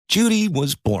Judy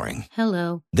was boring.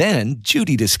 Hello. Then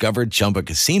Judy discovered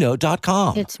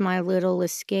ChumbaCasino.com. It's my little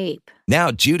escape. Now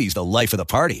Judy's the life of the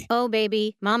party. Oh,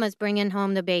 baby, mama's bringing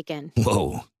home the bacon.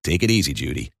 Whoa, take it easy,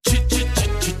 Judy.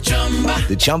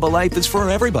 The Chumba life is for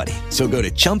everybody. So go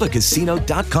to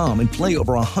ChumbaCasino.com and play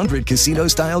over 100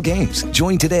 casino-style games.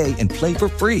 Join today and play for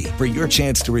free for your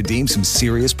chance to redeem some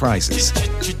serious prizes.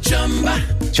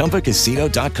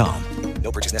 ChumbaCasino.com.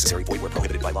 No purchase necessary. Void where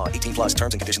prohibited by law. 18 plus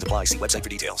terms and conditions apply. See website for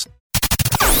details.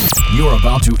 You're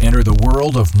about to enter the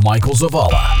world of Michael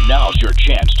Zavala. Now's your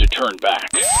chance to turn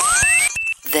back.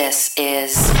 This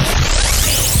is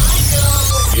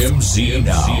MZ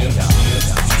Now.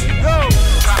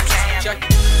 Check.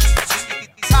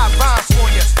 Top rhymes for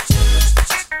you.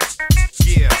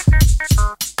 Yeah.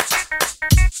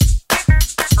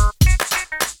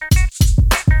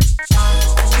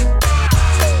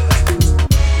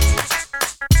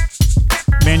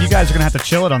 Man, you guys are gonna have to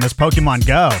chill it on this Pokemon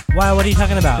Go. Why? What are you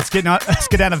talking about? It's getting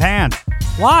out of hand.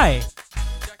 Why?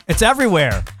 It's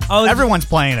everywhere. Oh, everyone's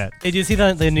playing it. Did you see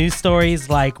the news stories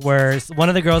like where one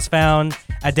of the girls found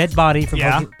a dead body from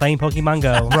playing Pokemon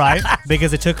Go? Right.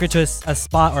 Because it took her to a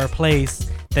spot or a place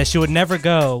that she would never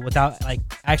go without like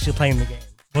actually playing the game.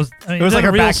 It was like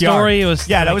her real backyard. Story?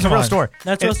 That was a real story.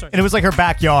 That's a real story. And it was like her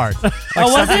backyard.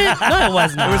 Oh, was it? No, it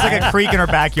wasn't. It was like a creek in her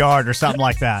backyard or something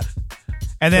like that.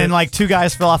 And then like two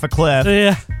guys fell off a cliff.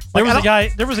 Yeah. There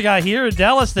Like, was a guy here in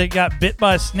Dallas that got bit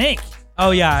by a snake.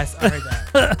 Oh yeah, I heard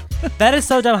that. That is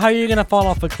so dumb. How are you gonna fall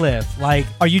off a cliff? Like,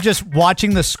 are you just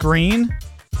watching the screen?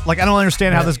 Like, I don't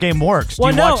understand how this game works. Do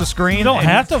Well, you no, watch the screen? You don't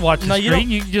have to watch the you screen. don't-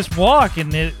 You can just walk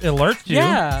and it alerts you.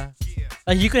 yeah.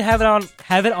 Like you could have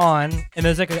it on, and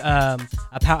there's like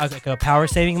a power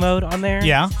saving mode on there.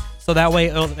 Yeah. So that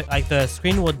way, like the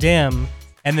screen will dim,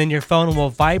 and then your phone will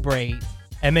vibrate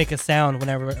and make a sound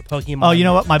whenever a Pokemon. Oh, you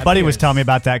know what? My buddy was appears. telling me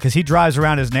about that because he drives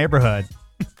around his neighborhood.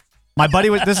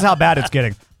 This is how bad it's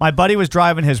getting. My buddy was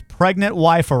driving his pregnant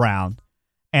wife around,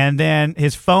 and then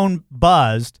his phone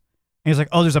buzzed. And he's like,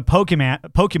 oh, there's a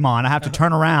Pokemon. I have to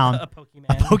turn around. A Pokemon.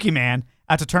 A Pokemon.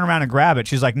 I have to turn around and grab it.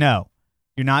 She's like, no,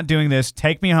 you're not doing this.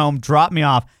 Take me home, drop me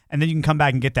off, and then you can come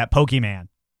back and get that Pokemon.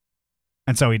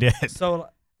 And so he did. So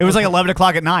It was like 11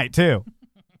 o'clock at night, too.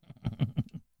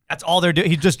 That's all they're doing.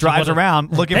 He just drives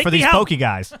around looking Take for me these out. Poke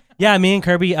guys. yeah, me and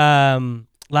Kirby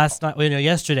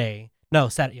yesterday.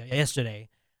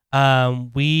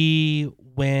 We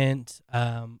went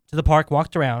to the park,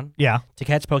 walked around Yeah. to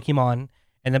catch Pokemon,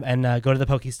 and go to the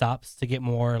Pokestops to get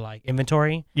more like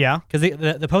inventory. Yeah. Because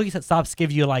the Pokestops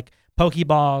give you like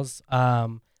Pokeballs,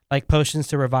 like potions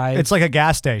to revive. It's like a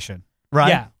gas station, right?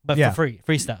 Yeah, but Yeah. for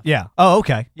free stuff. Yeah. Oh,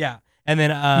 okay. Yeah, and then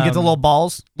You get the little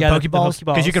balls, the yeah, the Pokeballs?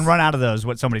 Because you Pokeballs. can run out of those,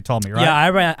 what somebody told me, right? Yeah, I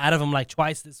ran out of them like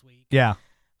twice this week. Yeah.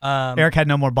 Eric had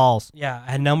no more balls. Yeah,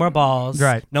 I had no more balls.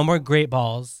 Right. No more great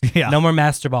balls. Yeah. No more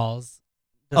master balls.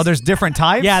 Oh, there's different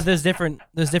types? Yeah, there's different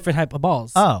type of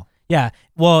balls. Oh. Yeah.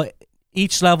 Well,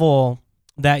 each level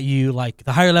that you like,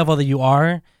 the higher level that you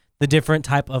are, the different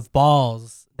type of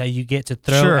balls that you get to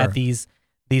throw Sure. at these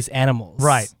animals.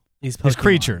 Right. These These Pokemon.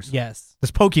 creatures. Yes.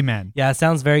 There's Pokemon. Yeah, it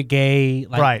sounds very gay,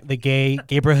 like Right. the gay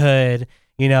neighborhood.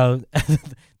 You know,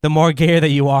 the more gayer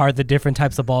that you are, the different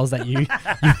types of balls that you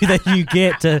that you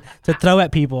get to throw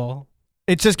at people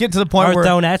It's just getting to the point or where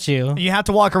thrown at you. you have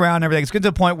to walk around and everything. It's getting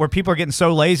to the point where people are getting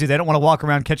so lazy they don't want to walk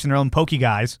around catching their own Poke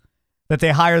guys that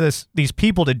they hire these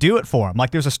people to do it for them.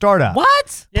 Like there's a startup.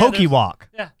 What? Yeah, there's- PokeWalk.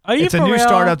 Yeah. Are you It's a for new real?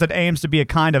 startup that aims to be a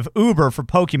kind of Uber for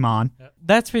Pokemon.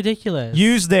 That's ridiculous.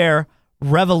 Use their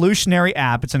revolutionary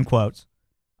app, it's in quotes,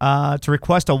 to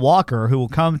request a walker who will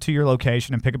come to your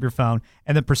location and pick up your phone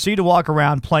and then proceed to walk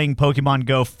around playing Pokemon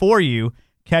Go for you,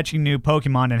 catching new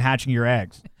Pokemon and hatching your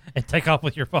eggs. And take off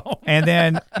with your phone. And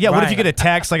then, what if Right. you get a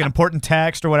text, like an important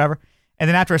text or whatever, and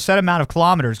then after a set amount of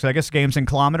kilometers, because I guess the game's in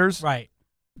kilometers, right?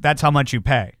 that's how much you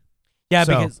pay. Yeah,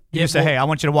 So because you say, hey, I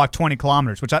want you to walk 20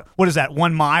 kilometers, what is that,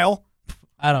 1 mile?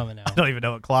 I don't even know. I don't even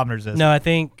know what kilometers is. No, I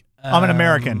think I'm an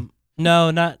American. No.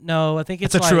 I think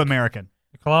It's it's a true like- American.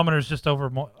 A kilometer is just over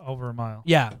a mile.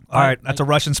 Yeah. All right, that's a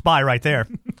Russian spy right there.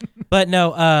 But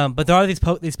no, but there are these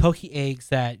Poke eggs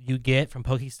that you get from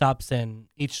Pokestops, and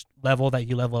each level that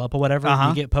you level up or whatever,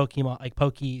 you get Pokemon like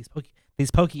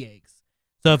these Poke eggs.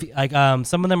 So if like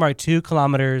some of them are 2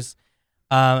 kilometers,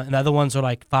 and the other ones are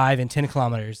like 5 and 10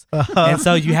 kilometers, and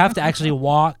so you have to actually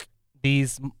walk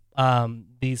these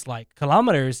like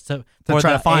kilometers for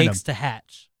try the to find eggs to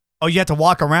hatch. Oh, you have to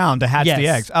walk around to hatch the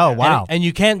Yes. eggs. Oh, wow. And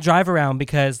you can't drive around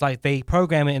because like they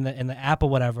program it in the app or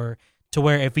whatever to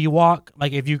where if you walk,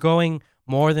 like if you're going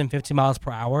more than 50 miles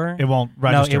per hour, It won't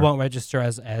register. No, it won't register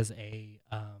as a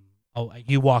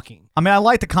you walking. I mean, I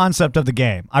like the concept of the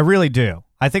game. I really do.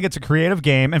 I think it's a creative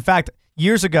game. In fact,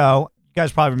 years ago, you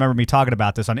guys probably remember me talking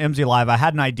about this on MZ Live. I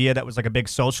had an idea that was like a big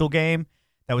social game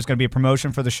that was going to be a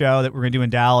promotion for the show that we're going to do in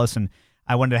Dallas, and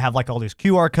I wanted to have like all these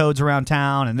QR codes around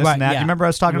town and this and that. Yeah. You remember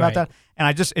us talking about that?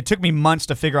 And it took me months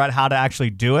to figure out how to actually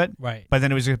do it. Right. But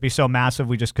then it was going to be so massive,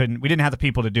 we didn't have the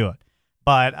people to do it.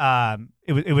 But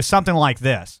it was something like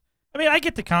this. I mean, I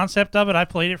get the concept of it. I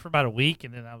played it for about a week,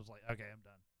 and then I was like, okay, I'm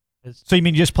done. So you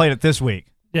mean you just played it this week?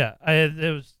 Yeah,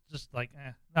 it was just like,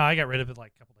 no, I got rid of it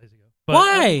like a couple days ago. But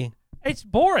Why? It's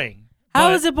boring.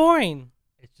 How is it boring?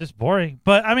 It's just boring.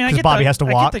 But I mean, I get Bobby has to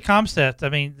walk. get the concept. I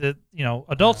mean,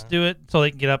 adults do it so they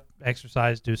can get up,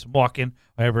 exercise, do some walking,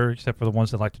 whatever, except for the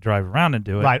ones that like to drive around and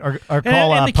do it. Right, or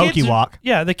call the kids PokeWalk.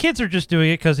 Yeah, the kids are just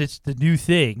doing it because it's the new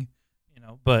thing,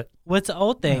 but. What's an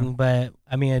old thing, but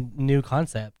I mean, a new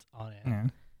concept on it. Yeah.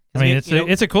 I mean,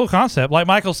 it's a cool concept. Like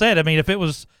Michael said, I mean, if it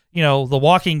was, The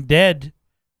Walking Dead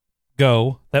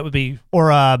Go, that would be. Or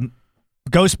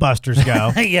Ghostbusters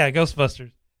Go. Yeah,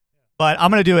 Ghostbusters. But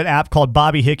I'm going to do an app called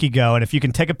Bobby Hickey Go, and if you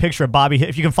can take a picture of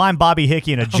if you can find Bobby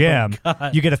Hickey in a gym,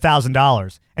 you get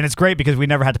 $1,000. And it's great because we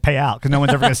never had to pay out because no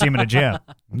one's ever going to see him in a gym.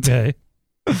 Okay.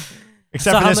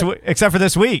 Except for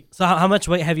this week. So how much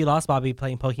weight have you lost, Bobby,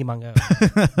 playing Pokemon Go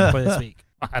for this week?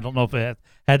 I don't know if it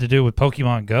had to do with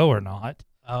Pokemon Go or not.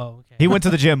 Oh, okay. He went to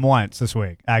the gym once this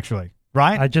week, actually.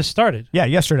 Right? I just started. Yeah,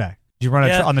 yesterday. Did you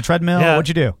run on the treadmill? Yeah. What'd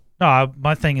you do? No,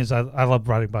 my thing is I love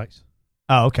riding bikes.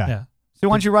 Oh, okay. Yeah. So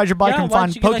why don't you ride your bike and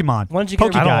find Pokemon? Why don't you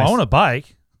I don't own a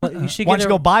bike. You should why don't you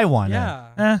go buy one? Yeah.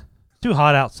 It's too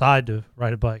hot outside to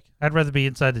ride a bike. I'd rather be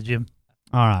inside the gym.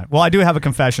 All right. Well, I do have a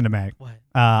confession to make. What?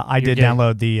 I You're did gay.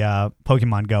 download the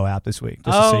Pokemon Go app this week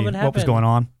just to see what was happened? going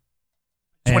on.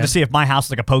 Just wanted to see if my house is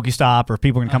like a Pokestop or if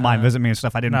people can come by and visit me and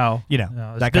stuff. I didn't No,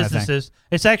 that kind of thing.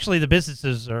 It's actually the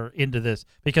businesses are into this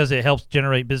because it helps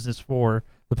generate business for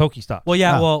the Pokestop. Well,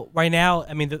 yeah. Oh. Well, right now,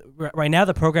 I mean, right now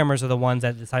the programmers are the ones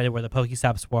that decided where the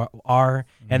Pokestops are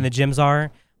and the gyms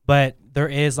are. But there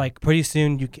is like pretty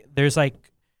soon there's like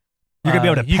You're gonna be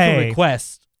able to you pay can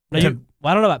request. No,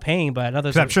 I don't know about paying, but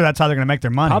Because I'm sure that's how they're going to make their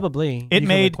money. probably It you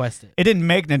made can request it. It didn't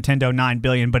make Nintendo $9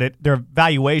 billion, but their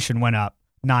valuation went up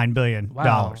 $9 billion.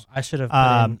 Wow, I should have put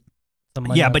in some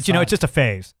money. Yeah, on but stock. it's just a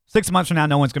phase. 6 months from now,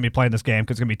 no one's going to be playing this game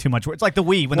because it's going to be too much work. It's like the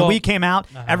Wii. When the Wii came out,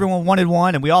 everyone wanted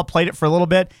one, and we all played it for a little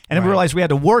bit, and then we realized we had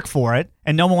to work for it,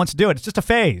 and no one wants to do it. It's just a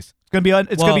phase. It's going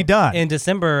to be done. In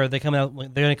December, they're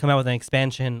going to come out with an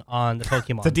expansion on the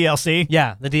Pokemon. The DLC.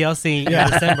 Yeah, the DLC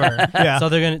in December. Yeah. So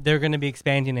they're going to be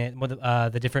expanding it with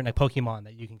the different Pokemon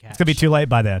that you can catch. It's going to be too late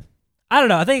by then. I don't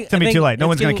know. I think It's going to be too late. No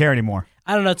one's going to care anymore.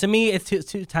 I don't know. To me, it's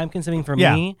too time consuming for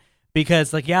Yeah. me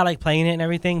because I like playing it and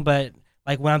everything, but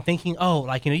like when I'm thinking,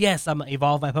 yes, I'm gonna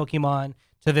evolve my Pokemon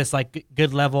to this like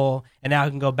good level, and now I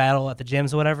can go battle at the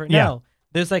gyms or whatever. Yeah. No,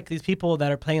 there's like these people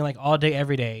that are playing like all day,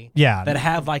 every day. Yeah. That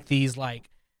have like these like.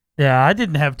 Yeah, I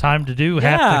didn't have time to do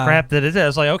half the Yeah. crap that it is. I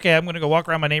was like, okay, I'm going to go walk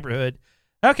around my neighborhood.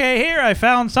 Okay, here, I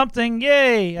found something.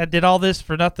 Yay. I did all this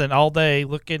for nothing all day,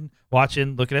 looking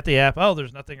at the app. Oh,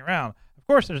 there's nothing around. Of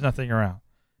course there's nothing around.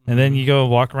 And then you go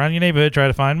walk around your neighborhood, try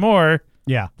to find more.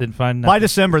 Yeah. Didn't find nothing. By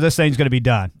December, this thing's going to be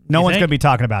done. No one's think? going to be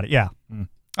talking about it. Yeah.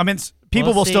 I mean, people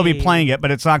We'll will still be see. playing it, but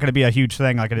it's not going to be a huge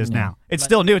thing like it is now. It's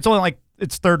still new. It's only like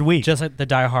its third week. Just like the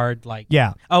diehard, like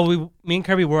Yeah. Oh, me and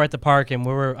Kirby were at the park and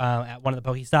we were at one of the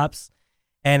Pokestops,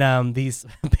 and these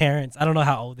parents, I don't know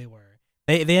how old they were.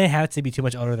 They didn't have to be too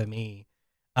much older than me.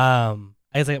 I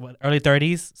was like early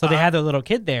 30s, so they had their little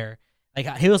kid there.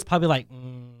 Like he was probably like 5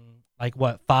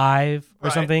 or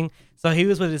Right. something. So he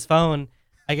was with his phone,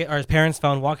 or his parents'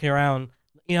 phone, walking around,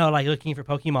 like looking for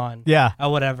Pokemon. Yeah.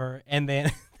 Or whatever. And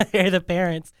then I hear the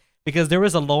parents, because there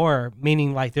was a lure,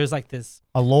 meaning like there's like this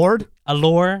A lord? a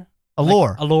lure. A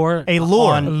lure. A lure. A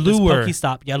lure. On this Lure.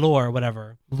 Pokestop. Yeah, lure,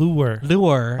 whatever. Lure.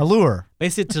 A lure.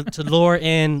 Basically to lure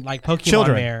in like Pokemon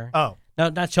Children. there. Oh. No,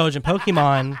 not children.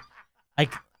 Pokemon,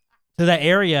 like to that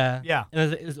area. Yeah.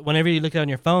 And whenever you look at it on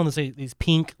your phone, there's like these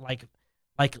pink like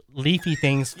leafy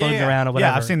things floating yeah. around or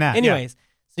whatever. Yeah, I've seen that, yeah. Anyways,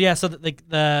 so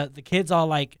the kids all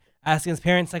like asking his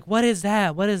parents like, "What is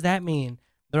that? What does that mean?"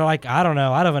 They're like, "I don't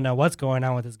know. I don't even know what's going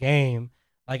on with this game.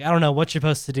 Like, I don't know what you're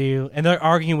supposed to do." And they're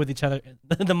arguing with each other.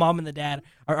 The mom and the dad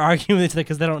are arguing with each other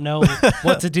because they don't know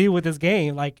what to do with this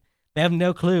game. Like, they have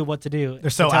no clue what to do.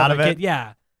 They're so to tell out of their it. kid-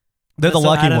 Yeah. They're the so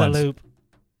lucky out of the ones. loop.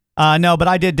 No, but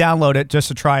I did download it just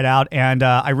to try it out, and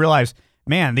I realized,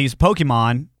 man, these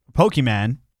Pokemon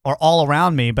are all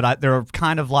around me, but they're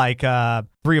kind of like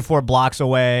 3 or 4 blocks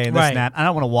away, and this Right. and that. I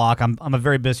don't want to walk. I'm a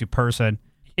very busy person.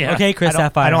 Yeah. Okay, Chris I don't,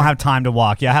 Sapphire. I don't have time to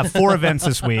walk. Yeah, I have 4 events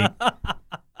this week.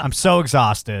 I'm so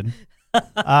exhausted. You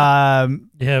have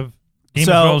Game of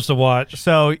Thrones to watch.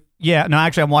 So, Yeah, no,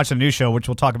 actually, I'm watching a new show, which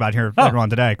we'll talk about here later on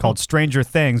today, called Stranger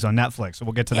Things on Netflix. So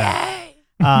we'll get to that.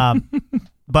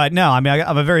 But no, I mean,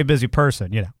 I'm a very busy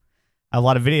person. You know, I have a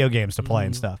lot of video games to play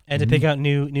and stuff. And to pick out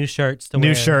new shirts to wear.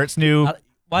 New shirts, new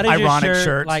why does ironic your shirt,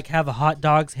 shirts. like have a hot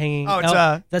dogs hanging? Oh,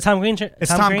 it's that's Tom Green.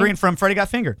 It's Tom Green from Freddy Got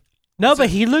Fingered. No, but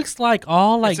he looks like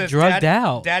all like drugged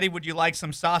out. Daddy, would you like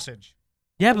some sausage?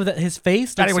 Yeah, but his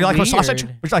face. Daddy, would you like some sausage?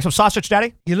 Would you like some sausage,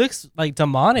 Daddy? He looks like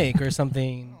demonic or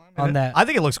something on that. I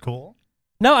think it looks cool.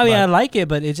 No, I mean I like it,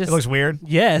 but it just looks weird.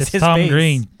 Yes, It's his Tom face.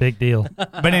 Green. Big deal.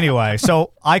 But anyway,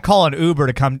 so I call an Uber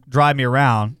to come drive me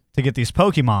around to get these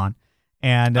Pokemon.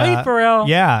 And Hey, for real?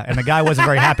 Yeah, and the guy wasn't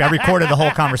very happy. I recorded the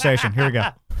whole conversation. Here we go.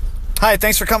 Hi,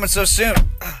 thanks for coming so soon.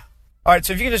 All right,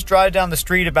 so if you can just drive down the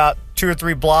street about 2 or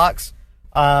 3 blocks,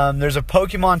 there's a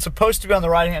Pokemon supposed to be on the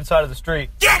right-hand side of the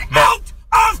street. Get out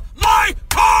of my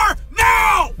car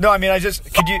now! No, I mean,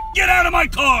 could you... Get out of my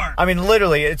car! I mean,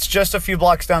 literally, it's just a few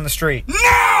blocks down the street.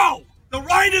 Now! The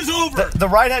ride is over! The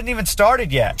ride hadn't even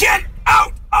started yet. Get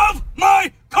out of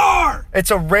my car!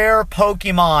 It's a rare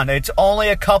Pokemon. It's only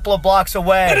a couple of blocks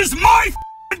away. It is my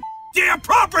damn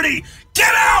property!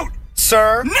 Get out!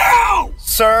 Sir? Now!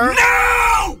 Sir?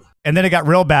 Now! And then it got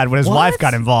real bad when his wife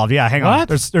got involved. Yeah, hang on.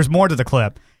 What? There's more to the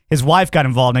clip. His wife got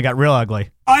involved and it got real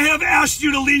ugly. I have asked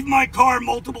you to leave my car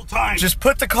multiple times. Just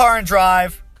put the car in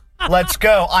drive. Let's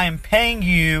go. I am paying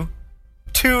you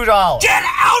 $2. Get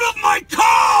out of my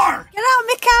car! Get out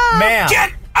my car! Ma'am.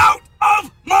 Get out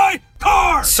of my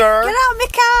car! Sir? Get out my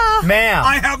car! Ma'am.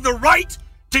 I have the right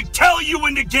to tell you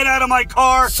when to get out of my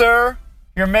car. Sir,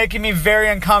 you're making me very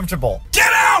uncomfortable.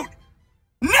 Get out!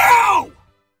 Now!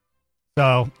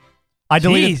 So I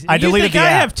deleted Jeez, I deleted you think the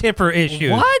I app. have temper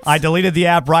issues. What? I deleted the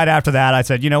app right after that. I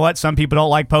said, you know what? Some people don't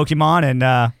like Pokemon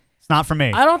and it's not for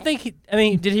me. I don't think. I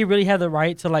mean, did he really have the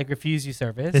right to like refuse you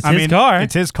service? It's I his mean, car.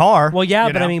 It's his car. Well, yeah,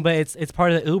 you but know? I mean, but it's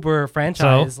part of the Uber So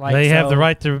franchise. they have the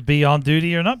right to be on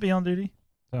duty or not be on duty.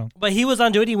 But he was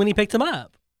on duty when he picked him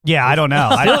up. Yeah, I don't know.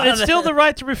 It's still the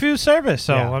right to refuse service.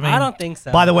 So Yeah. I mean, I don't think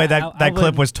so. By the way, that I clip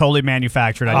wouldn't- was totally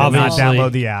manufactured. I did not Obviously.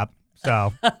 download the app.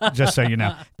 So just so you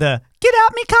know, the get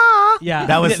out me car. Yeah,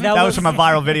 that was from a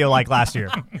viral video like last year.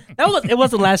 It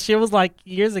wasn't last year. It was like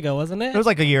years ago, wasn't it? It was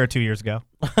like a year or 2 years ago.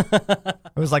 It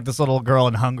was like this little girl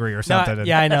in Hungary or No, something. and-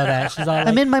 yeah, I know that. She's all like,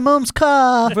 I'm in my mom's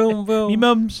car. Vroom, vroom. me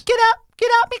mums. Get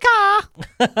out me car.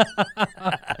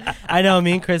 I know.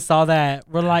 Me and Chris saw that.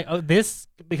 We're like, oh, this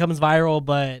becomes viral,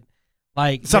 but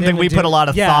like Something we put a lot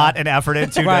of yeah. thought and effort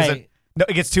into. Right. Doesn't. No,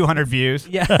 it gets 200 views.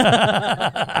 Yeah.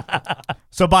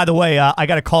 So by the way, I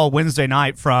got a call Wednesday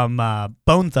night from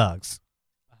Bone Thugs.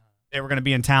 They were going to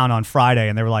be in town on Friday,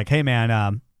 and they were like, "Hey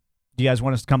man, do you guys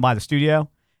want us to come by the studio?"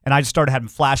 And I just started having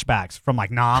flashbacks from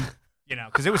like Nam, you know,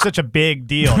 because it was such a big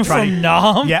deal. From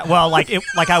Nam? Yeah, well, like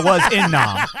I was in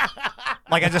Nam.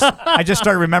 Like I just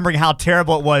started remembering how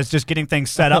terrible it was just getting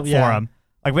things set up Yeah. for him.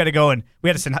 Like we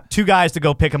had to send 2 guys to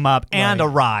go pick him up and Right. a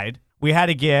ride. We had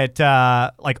to get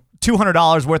like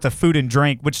 $200 worth of food and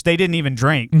drink, which they didn't even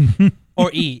drink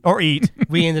or eat. or eat.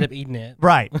 We ended up eating it.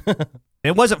 Right.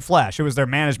 It wasn't Flesh. It was their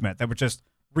management that were just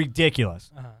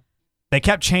ridiculous. They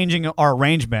kept changing our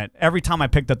arrangement every time I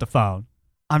picked up the phone.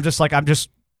 I'm just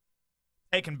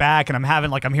taken back, and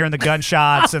I'm hearing the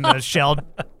gunshots and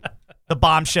the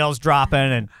bombshells dropping,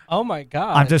 and Oh my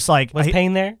god! I'm just like, was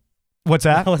Payne there? what's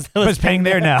that? Was Payne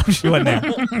there? No, she wasn't there.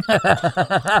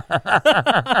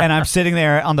 And I'm sitting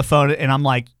there on the phone, and I'm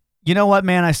like, you know what,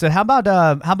 man? I said, how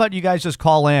about you guys just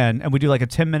call in and we do like a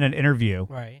 10-minute interview,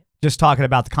 Right. just talking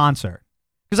about the concert?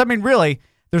 Because I mean, really,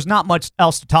 there's not much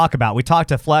else to talk about. We talked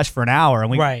to Flesh for an hour, and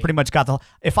we Right. pretty much got the.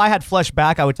 If I had Flesh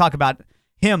back, I would talk about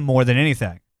him more than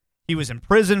anything. He was in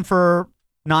prison for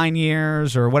 9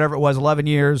 years or whatever it was, 11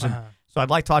 years, and so I'd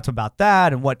like to talk about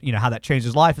that and what, you know, how that changed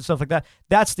his life and stuff like that.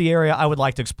 That's the area I would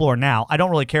like to explore now. I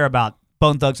don't really care about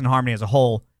Bone Thugs and Harmony as a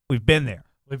whole. We've been there.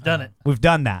 We've done it. We've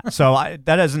done that. So that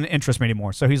doesn't interest me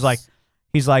anymore. So he's like,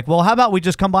 well, how about we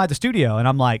just come by the studio? And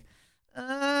I'm like,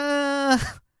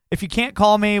 if you can't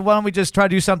call me, why don't we just try to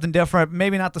do something different?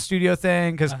 Maybe not the studio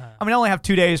thing, because I mean, I only have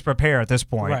 2 days to prepare at this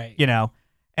point, Right. you know.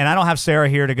 And I don't have Sarah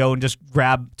here to go and just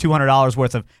grab $200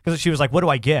 worth of, because she was like, what do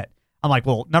I get? I'm like,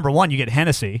 well, number one, you get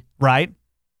Hennessy, right?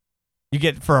 You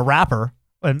get for a rapper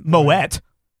and Moet.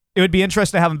 It would be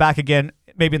interesting to have him back again,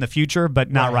 maybe in the future,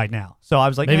 but not right now. So I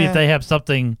was like, Maybe if they have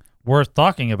something worth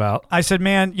talking about. I said,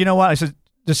 man, you know what? I said,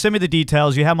 just send me the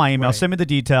details. You have my email. Right. Send me the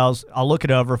details. I'll look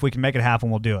it over. If we can make it happen,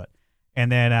 we'll do it.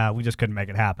 And then we just couldn't make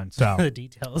it happen. So The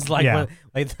details, like Yeah. what,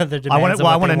 like the demands. I want of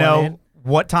what to they know wanted.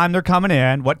 what time they're coming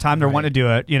in, what time they're Right. wanting to do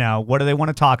it. You know, what do they want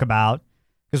to talk about?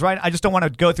 Because I just don't want to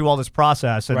go through all this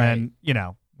process and Right. then, you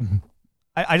know,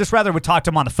 I just rather would talk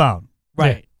to them on the phone.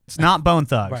 Right. It's not Bone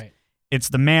Thugs. Right. It's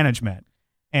the management.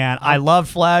 And I love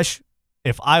Flesh.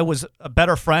 If I was a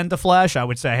better friend to Flesh, I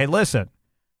would say, hey, listen,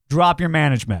 drop your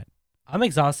management. I'm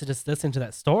exhausted just listening to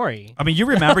that story. I mean, you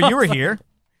remember, you were here.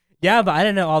 Yeah, but I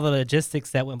didn't know all the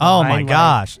logistics that went Oh, behind. my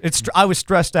gosh. I was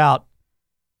stressed out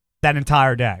that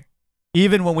entire day.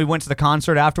 Even when we went to the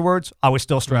concert afterwards, I was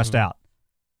still stressed out.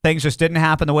 Things just didn't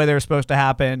happen the way they were supposed to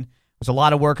happen. It was a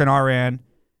lot of work on our end.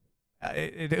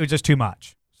 It was just too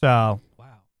much. So,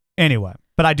 anyway.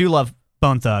 But I do love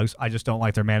Bone Thugs. I just don't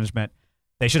like their management.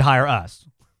 They should hire us.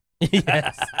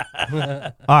 Yes.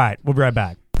 All right, we'll be right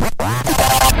back.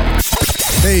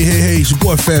 Hey, it's your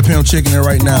boy Fat Pound checking in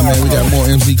right now, man. We got more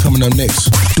MZ coming up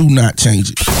next. Do not change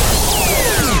it.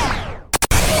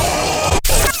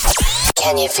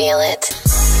 Can you feel it?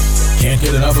 Can't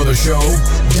get enough of the show?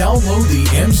 Download the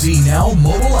MZ Now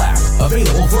mobile app,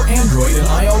 available for Android and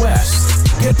iOS.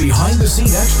 Get behind-the-scene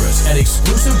extras and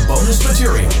exclusive bonus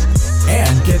material.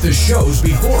 And get the shows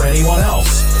before anyone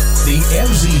else. The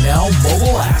MZ Now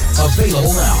mobile app,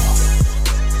 available now.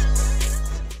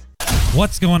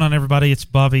 What's going on, everybody? It's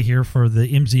Bobby here for the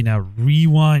MZ Now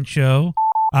Rewind Show.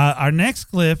 Our next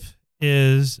clip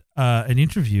is an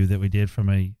interview that we did from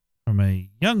a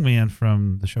young man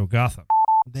from the show Gotham.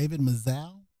 David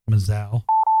Mazow?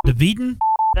 Daviden?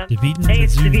 Hey,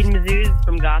 it's Daviden Mazouz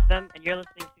from Gotham, and you're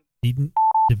listening to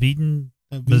Daviden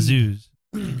Mazouz.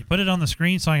 Can you put it on the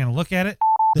screen so I can look at it?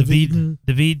 David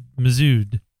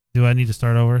Mazouz. Do I need to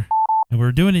start over? And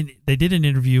we're doing it. They did an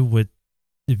interview with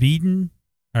David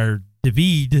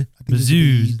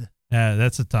Mazouz.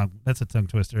 That's a tongue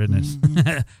twister, isn't it?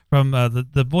 Mm-hmm. From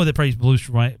the boy that plays Bruce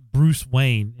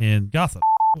Wayne in Gotham.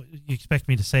 You expect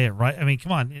me to say it right? I mean,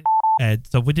 come on.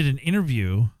 So we did an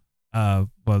interview of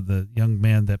the young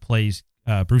man that plays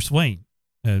Bruce Wayne,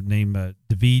 named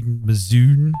David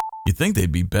Mazouz. You'd think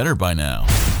they'd be better by now.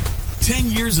 10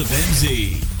 years of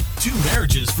MZ. 2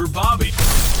 marriages for Bobby.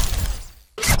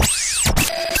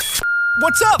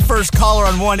 What's up, first caller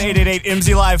on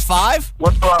 1-888-MZ Live 5?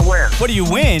 What do I win? What do you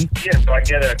win? Yeah, do I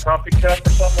get a coffee cup or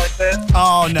something like that?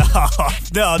 Oh,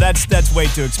 no, that's way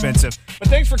too expensive. But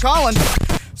thanks for calling.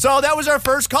 So that was our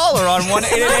first caller on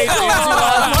 1-888-MZ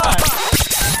Live 5.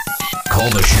 Call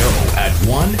the show at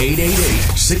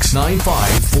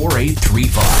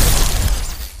 1-888-695-4835.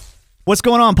 What's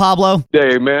going on, Pablo?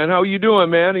 Hey, man. How you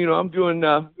doing, man? You know, I'm doing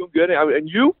good. And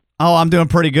you? Oh, I'm doing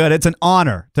pretty good. It's an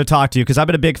honor to talk to you because I've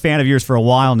been a big fan of yours for a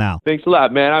while now. Thanks a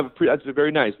lot, man. That's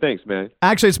very nice. Thanks, man.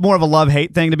 Actually, it's more of a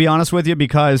love-hate thing, to be honest with you,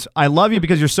 because I love you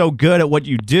because you're so good at what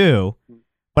you do,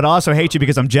 but I also hate you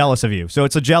because I'm jealous of you. So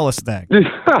it's a jealous thing.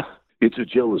 It's a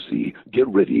jealousy. Get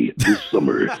ready this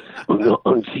summer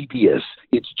on CBS.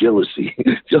 It's jealousy.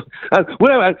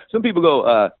 Some people go,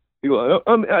 I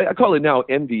call it now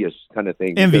envious kind of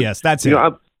thing. Envious, that's it.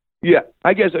 I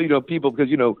guess, people, because,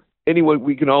 anyone,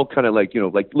 we can all kind of look,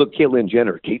 Caitlyn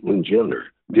Jenner.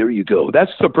 There you go.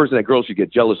 That's the person that girls should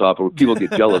get jealous of, or people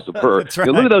get jealous of her. That's right.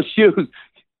 Look at those shoes.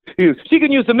 She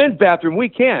can use the men's bathroom. We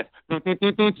can't. So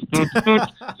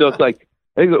it's like,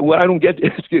 what I don't get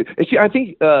is, I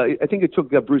think it took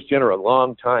Bruce Jenner a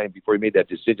long time before he made that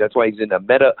decision. That's why he's in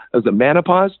was it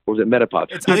menopause or was it menopause?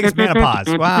 I think it's menopause.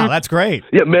 Wow, that's great.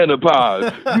 Yeah,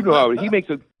 menopause. You know how he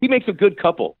makes a good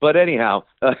couple. But anyhow,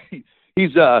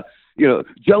 he's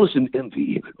jealous and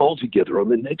envy all together on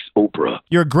the next Oprah.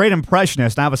 You're a great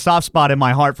impressionist. I have a soft spot in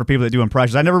my heart for people that do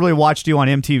impressions. I never really watched you on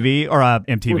MTV or on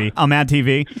Mad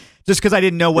TV, just because I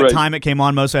didn't know what time it came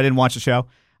on. Mostly, I didn't watch the show.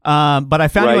 But I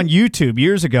found you on YouTube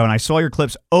years ago, and I saw your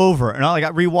clips over, and I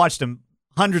rewatched them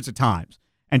hundreds of times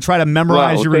and try to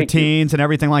memorize your routines and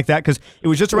everything like that, because it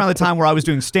was just around the time where I was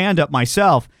doing stand-up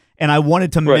myself, and I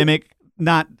wanted to mimic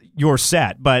not your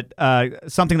set, but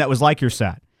something that was like your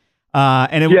set.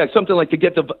 Something like to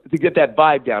get that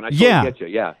vibe down. I totally get you.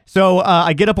 Yeah. So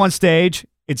I get up on stage.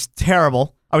 It's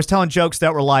terrible. I was telling jokes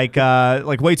that were like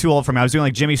way too old for me. I was doing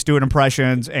like Jimmy Stewart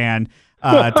impressions and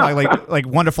talking like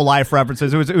Wonderful Life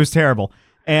references. It was terrible,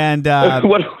 and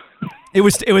it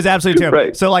was absolutely terrible.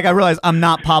 Right. So I realized I'm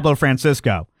not Pablo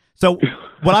Francisco. So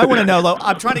what I want to know, though,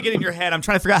 I'm trying to get in your head. I'm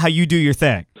trying to figure out how you do your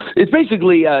thing. It's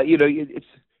basically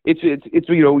it's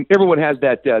everyone has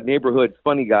that neighborhood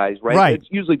funny guys, right? Right. It's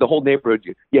usually the whole neighborhood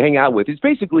you hang out with. It's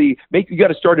basically you got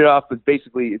to start it off with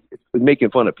basically it's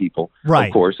making fun of people, right?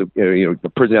 Of course,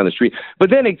 the person down the street. But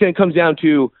then it comes down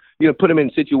to put them in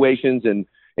situations and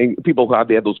people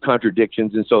they have those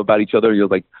contradictions and so about each other. You're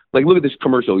like look at this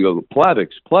commercial. You go,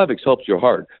 Plavix helps your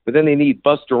heart, but then they need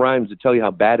Busta Rhymes to tell you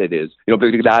how bad it is.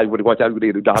 Watch out,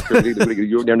 the doctor,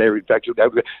 urinary infection. They're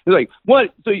like,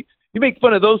 what? So you make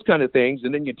fun of those kind of things,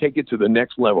 and then you take it to the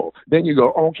next level. Then you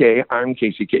go, okay, I'm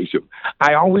Casey Kasem.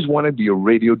 I always wanted to be a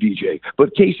radio DJ,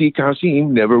 but Casey Kasem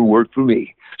never worked for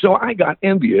me. So I got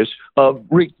envious of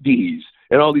Rick Dees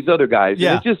and all these other guys.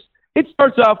 Yeah. And it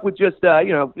starts off with just,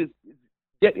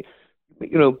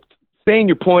 saying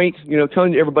your point,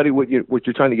 telling everybody what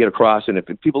you're trying to get across, and if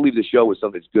people leave the show with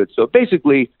something that's good. So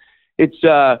basically, it's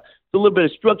a little bit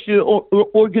of structure,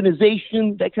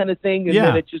 organization, that kind of thing, and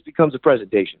then it just becomes a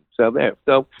presentation. So there.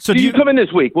 So do you come in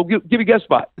this week? We'll give you a guest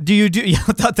spot. Do you do?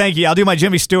 Thank you. I'll do my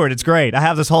Jimmy Stewart. It's great. I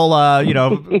have this whole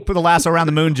put the lasso around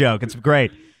the moon joke. It's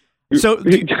great. So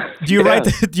do you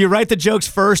write the jokes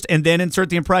first and then insert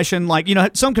the impression? Like,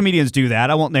 some comedians do that.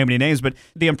 I won't name any names, but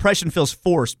the impression feels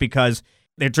forced because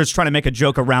they're just trying to make a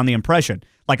joke around the impression,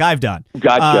 like I've done.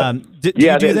 Gotcha. Do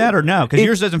you do that or no? Because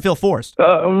yours doesn't feel forced.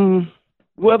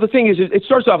 Well, the thing is, it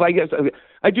starts off, I guess,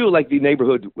 I do like the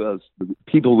neighborhood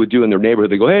people would do in their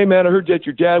neighborhood. They go, hey, man, I heard that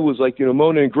your dad was like,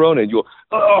 moaning and groaning. You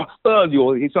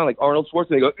go, he sound like Arnold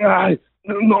Schwarzenegger. They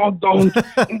go, no, don't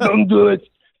do it.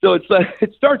 So it's like,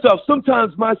 it starts off,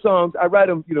 sometimes my songs, I write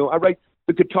them, I write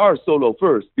the guitar solo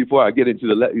first before I get into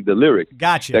the lyrics.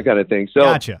 Gotcha. That kind of thing. So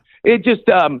gotcha. It just,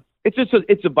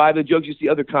 it's a vibe. The jokes you see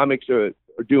other comics are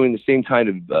doing the same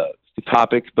kind of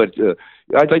topics, but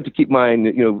I'd like to keep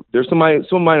mine, there's some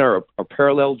of mine are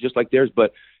parallel just like theirs,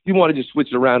 but you want to just switch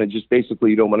it around and just basically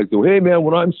you don't want to go, hey man,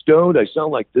 when I'm stoned, I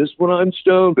sound like this when I'm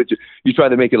stoned, but you try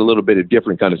to make it a little bit of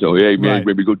different kind of so, hey man, right.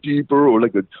 Maybe go deeper or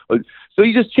like so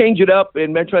you just change it up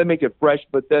and try to make it fresh,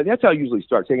 but that's how I usually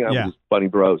start, hanging out with just funny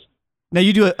bros. Now,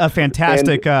 you do a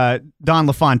fantastic Don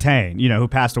LaFontaine, who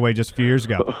passed away just a few years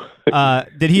ago.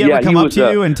 Did he ever come up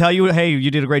to you and tell you, hey,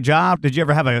 you did a great job? Did you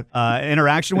ever have an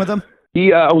interaction with him?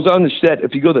 I was on the set.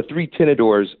 If you go to Three Tinted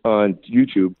Doors on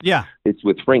YouTube, it's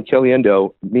with Frank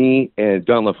Caliendo, me, and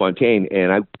Don LaFontaine.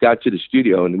 And I got to the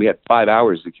studio, and we had 5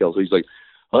 hours to kill. So he's like,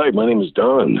 hi, my name is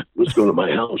Don. Let's go to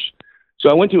my house. So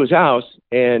I went to his house,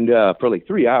 and for like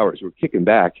 3 hours, we're kicking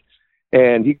back.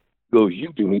 And he goes,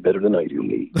 you do me better than I do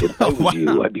me. If I was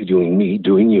you, I'd be doing me,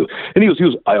 doing you. And he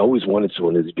goes, I always wanted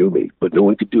someone to do me, but no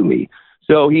one could do me.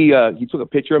 So he took a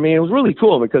picture of me, and it was really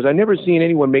cool because I never seen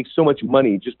anyone make so much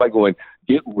money just by going,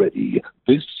 get ready,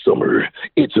 this summer,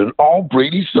 it's an all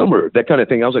Brady summer, that kind of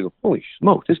thing. I was like, holy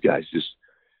smoke, this guy's just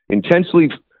intensely,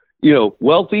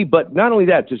 wealthy, but not only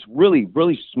that, just really,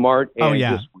 really smart. And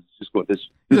just going, this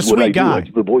is what I do. I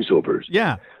do the voiceovers.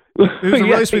 Yeah. He was a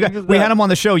really sweet guy. We had him on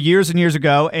the show years and years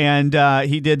ago, and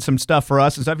he did some stuff for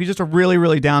us and stuff. He's just a really,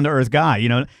 really down-to-earth guy,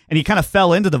 and he kind of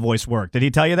fell into the voice work. Did he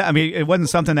tell you that? I mean, it wasn't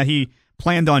something that he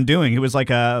planned on doing. He was like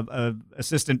a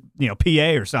assistant,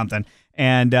 PA or something.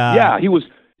 And he was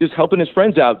just helping his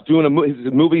friends out, doing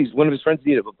his movies. One of his friends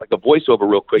needed like a voiceover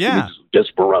real quick. Yeah. And he was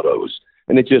Desperados,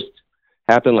 and it just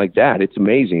happened like that. It's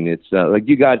amazing. It's like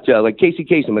you got like Casey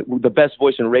Kasem, the best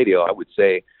voice in radio, I would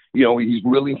say. He's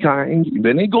really kind.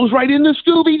 Then he goes right into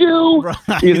Scooby-Doo.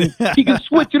 Right. He can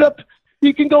switch it up.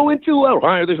 He can go into,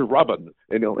 hi, this is Robin.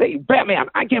 And, hey, Batman,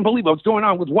 I can't believe what's going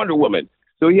on with Wonder Woman.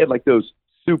 So he had like those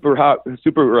super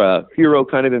hero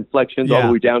kind of inflections all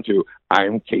the way down to,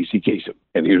 I'm Casey Kasem,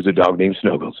 and here's a dog named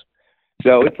Snuggles.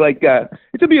 So it's like,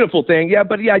 it's a beautiful thing. Yeah,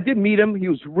 but I did meet him. He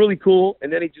was really cool.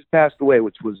 And then he just passed away,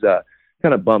 which was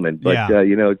kind of bumming. But,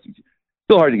 it's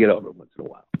still hard to get over once in a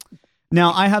while.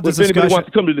 Now, I have this discussion. If anybody wants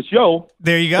to come to the show,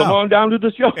 there you go. Come on down to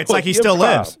the show. It's like he still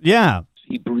lives. Yeah.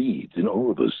 He breathes in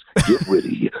all of us. Get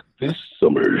ready. This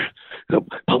summer,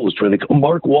 Paul's trying to come.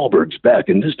 Mark Wahlberg's back,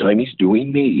 and this time he's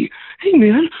doing me. Hey,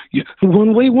 man,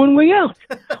 one way out.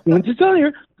 One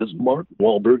desire, because Mark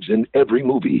Wahlberg's in every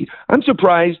movie. I'm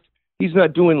surprised he's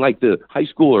not doing like the high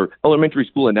school or elementary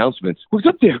school announcements. What's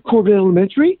up there, Corbett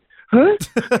Elementary? Huh?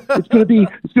 It's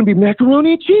gonna be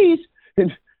macaroni and cheese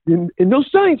and no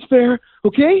science fair,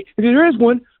 okay? If there is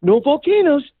one, no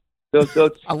volcanoes.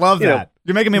 So I love that.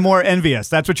 You're making me more envious.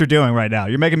 That's what you're doing right now.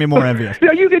 You're making me more envious.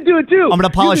 Yeah, you can do it too. I'm going to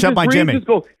polish up my Jimmy. Just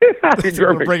go,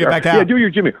 bring it back out. Yeah, do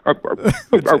your Jimmy.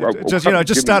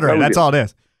 just stutter it. That's all it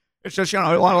is. It's just,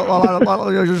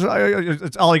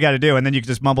 it's all you got to do, and then you can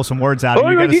just mumble some words out.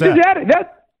 You did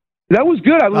that. That was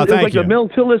good. It was like you. a Mel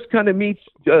Tillis kind of meets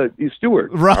Stewart.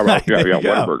 Right. Yeah,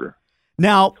 Whataburger.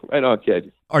 Now, right on,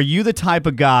 kid. Are you the type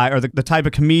of guy or the type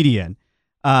of comedian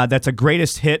that's a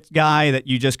greatest hit guy that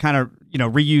you just kind of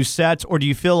reuse sets, or do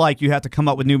you feel like you have to come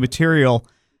up with new material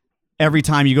every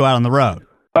time you go out on the road?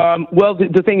 Well,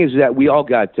 the thing is that we all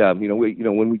got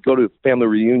when we go to family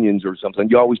reunions or something,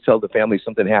 you always tell the family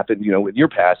something happened in your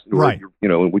past, or right?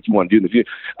 What you want to do in the future.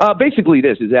 Basically,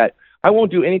 this is that I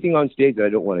won't do anything on stage that I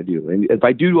don't want to do, and if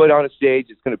I do it on a stage,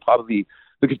 it's going to probably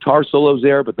the guitar solo's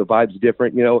there, but the vibe's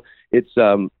different. You know, it's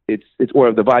or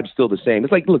the vibe's still the same.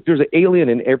 It's like, look, there's an alien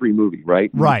in every movie,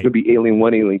 right? Right. There'll be Alien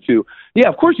 1, Alien 2. Yeah,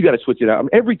 of course you got to switch it out. I mean,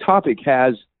 every topic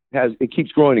has it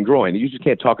keeps growing and growing. You just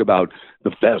can't talk about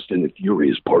the Fast and the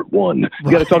Furious Part 1.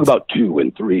 You got to talk about 2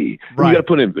 and 3. Right. You got to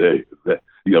put in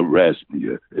you got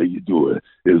Raspy, how you doing?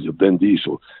 It was a Ben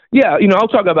Diesel. Yeah, you know, I'll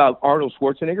talk about Arnold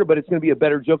Schwarzenegger, but it's going to be a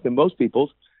better joke than most people's.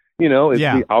 You know,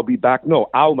 I'll be back. No,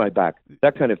 I'll my back.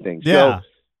 That kind of thing. Yeah.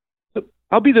 So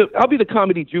I'll be the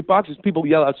comedy jukebox as people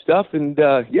yell out stuff and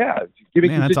give me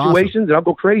some situations awesome. and I'll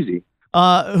go crazy.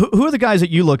 Who are the guys that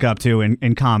you look up to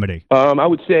in comedy? I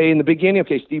would say in the beginning,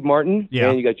 Steve Martin. Yeah.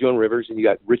 And you got Joan Rivers and you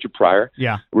got Richard Pryor.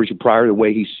 Yeah. Richard Pryor, the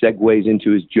way he segues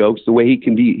into his jokes, the way he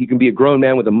can be a grown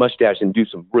man with a mustache and do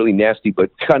some really nasty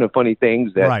but kind of funny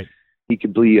things that right. he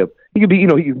could be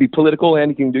political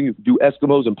and he can do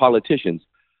Eskimos and politicians.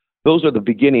 Those are the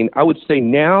beginning. I would say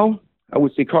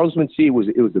Carlos Mencia was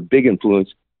a big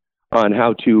influence on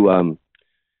how to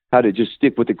just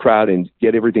stick with the crowd and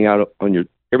get everything out on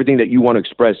everything that you want to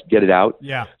express, get it out.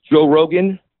 Yeah. Joe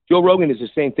Rogan is the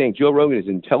same thing. Joe Rogan is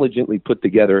intelligently put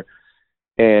together,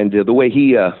 and the way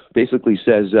he basically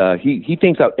says he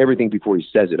thinks out everything before he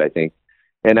says it. I think,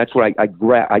 and that's what I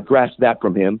grasped that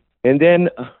from him. And then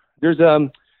there's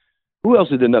who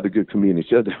else is another good comedian?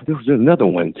 There was another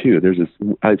one too. There's this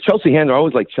Chelsea Handler. I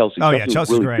always like Chelsea. Oh, Chelsea Chelsea's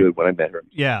was really great. good when I met her.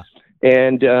 Yeah.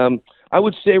 And I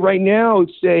would say right now,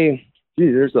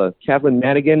 there's Kathleen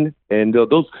Madigan and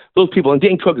those people, and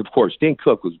Dane Cook, of course. Dane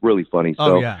Cook was really funny.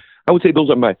 So yeah. I would say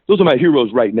those are my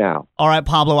heroes right now. All right,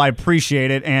 Pablo, I appreciate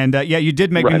it, and you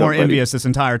did make me more envious this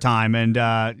entire time, and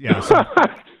so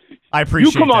I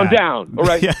appreciate. You come on that. down, all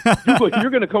right? You're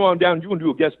going to come on down. You're going to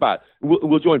do a guest spot.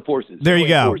 We'll join forces. There you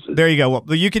go. There you go. Well,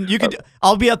 you can.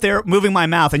 I'll be out there moving my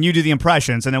mouth, and you do the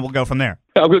impressions, and then we'll go from there.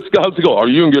 Let's go. Are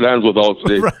you in good hands with all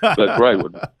Steve? That's right.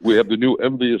 We have the new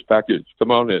Envious package. Come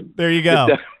on in. There you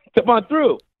go. Come on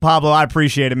through. Pablo, I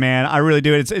appreciate it, man. I really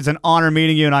do. It's an honor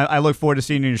meeting you, and I look forward to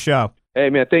seeing you in your show. Hey,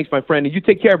 man. Thanks, my friend. And you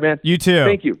take care, man. You too.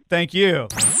 Thank you. Thank you.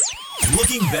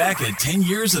 Looking back at 10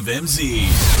 years of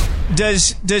MZ.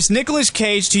 Does Nicolas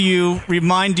Cage to you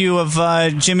remind you of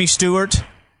Jimmy Stewart?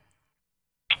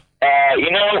 I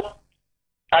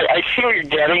see what you're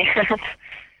getting,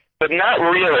 but not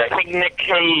really. I think Nick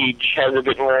Cage has a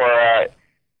bit more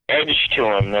edge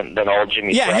to him than old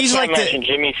Jimmy Stewart. He's like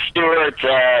Jimmy Stewart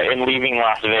in Leaving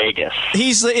Las Vegas.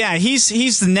 He's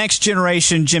the next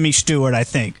generation Jimmy Stewart, I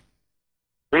think.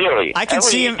 Really? I can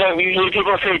see him. Usually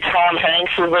people say Tom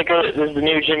Hanks is the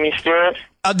new Jimmy Stewart.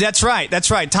 That's right.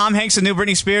 Tom Hanks, the new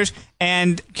Britney Spears,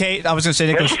 and Kate. I was going to say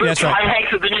Nicholas. That's right. Tom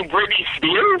Hanks is the new Britney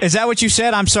Spears. Is that what you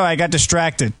said? I'm sorry, I got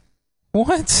distracted.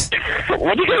 What?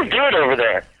 What are you guys doing over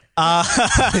there?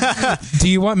 Do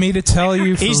you want me to tell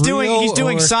you? He's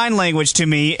doing sign language to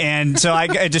me, and so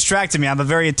it distracted me. I'm a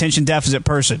very attention deficit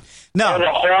person. No, that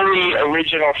was a wholly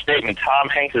original statement. Tom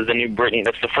Hanks is the new Britney.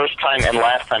 That's the first time and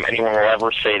last time anyone will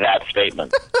ever say that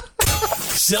statement.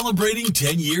 Celebrating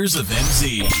 10 years of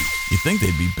MZ. You think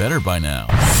they'd be better by now.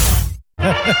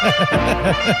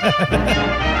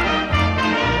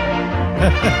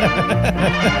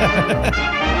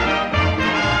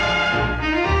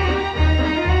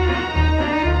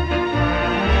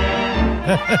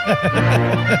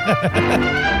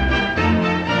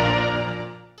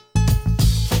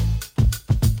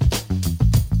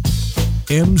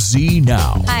 MZ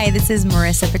Now. Hi, this is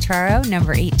Marissa Petraro,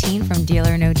 number 18 from Deal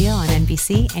or No Deal on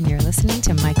NBC, and you're listening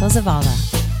to Michael Zavala.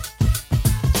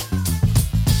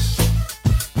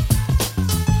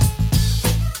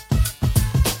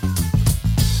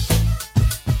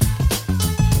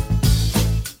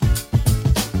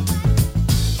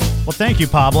 Well, thank you,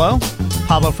 Pablo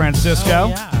Francisco. Oh,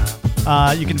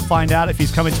 yeah. You can find out if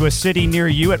he's coming to a city near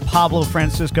you at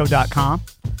pablofrancisco.com.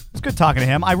 It's good talking to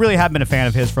him. I really have been a fan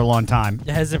of his for a long time.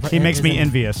 He makes me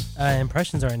envious.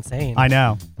 Impressions are insane. I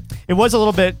know. It was a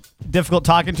little bit difficult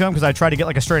talking to him because I tried to get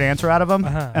like a straight answer out of him,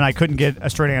 and I couldn't get a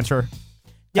straight answer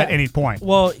at any point.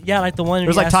 Well, yeah, like the one. It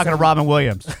was like talking to Robin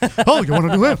Williams. Oh, you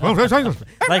want to do this?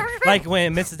 like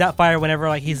when Mrs. Doubtfire, whenever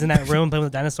like he's in that room playing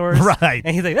with the dinosaurs, right?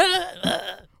 And he's like,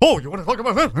 oh, you want to talk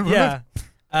about that? Yeah.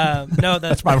 No,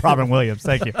 that's my Robin Williams.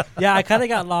 Thank you. Yeah, I kind of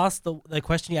got lost. The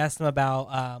question you asked him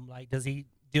about, like, does he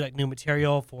do like new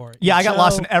material for? Yeah, I got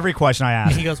lost in every question I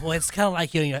asked. And he goes, well, it's kind of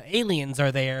like you know, aliens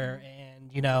are there, and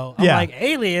I'm like,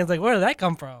 aliens, like where did that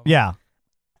come from? Yeah,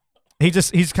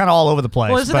 he's kind of all over the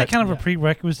place. Well, isn't that kind of a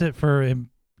prerequisite for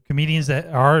comedians that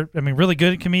are, really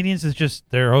good comedians? Is just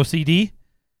their OCD?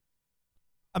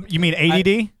 You mean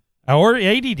ADD? Or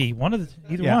ADD? One of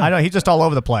the either one. I know he's just all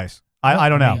over the place. I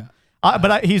don't know.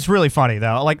 He's really funny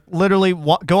though. Like literally,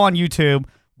 go on YouTube,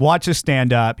 watch his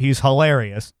stand up. He's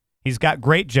hilarious. He's got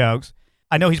great jokes.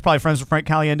 I know he's probably friends with Frank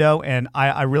Caliendo, and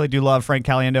I really do love Frank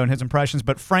Caliendo and his impressions,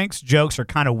 but Frank's jokes are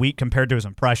kind of weak compared to his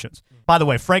impressions. By the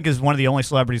way, Frank is one of the only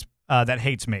celebrities that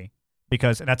hates me,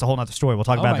 because and that's a whole nother story. We'll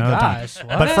talk about it another time.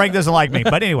 What? But Frank doesn't like me.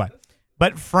 But anyway,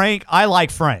 I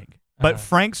like Frank, but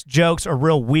Frank's jokes are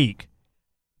real weak,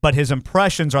 but his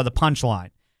impressions are the punchline.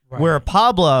 Right. Where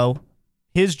Pablo,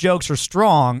 his jokes are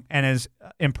strong, and his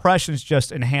impressions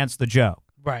just enhance the joke.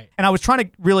 Right. And I was trying to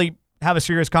really have a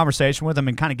serious conversation with him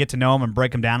and kind of get to know him and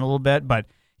break him down a little bit, but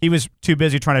he was too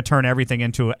busy trying to turn everything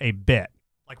into a bit,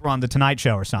 like we're on the Tonight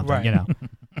Show or something, right. you know.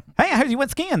 Hey, how you went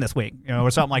skiing this week, you know,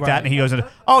 or something like that, and he goes into,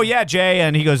 oh yeah, Jay,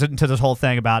 and he goes into this whole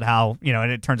thing about how, you know,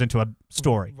 and it turns into a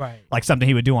story, right, like something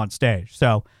he would do on stage.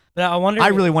 So, but I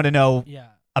really want to know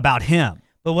about him.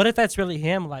 But what if that's really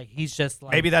him? Like he's just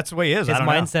like, maybe that's the way he is. His I don't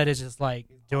know. mindset is just like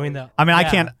doing the. I mean,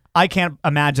 I can't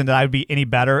imagine that I would be any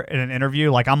better in an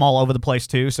interview. Like I'm all over the place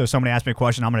too. So somebody asks me a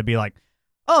question, I'm going to be like,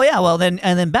 oh yeah, well then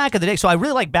back in the day, so I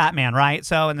really like Batman, right?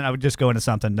 So and then I would just go into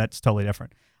something that's totally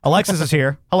different. Alexis is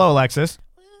here. Hello, Alexis.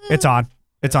 It's on.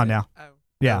 It's on now. Oh,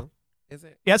 yeah. Oh, is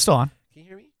it? Yeah, it's still on. Can you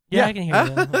hear me? Yeah, I can hear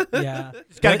you. Yeah.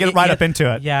 Just got to get right up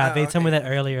into it. Yeah, they told me that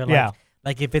earlier. Like,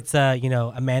 like if it's a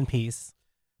man piece.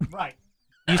 Right.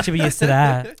 You should be used to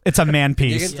that. It's a man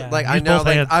piece. Like I know,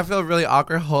 like I feel really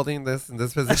awkward holding this in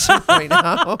this position right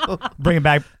now. Bringing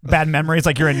back bad memories,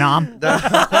 like you're a nom.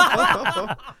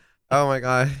 Oh my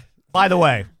god. By the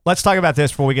way, let's talk about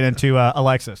this before we get into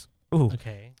Alexis. Ooh.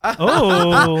 Okay.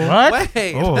 Oh, what?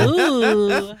 Wait.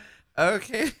 Ooh.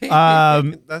 Okay.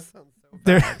 That sounds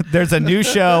so there's a new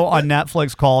show on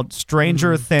Netflix called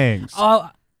Stranger Things. Oh,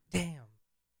 damn.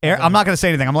 I'm not going to say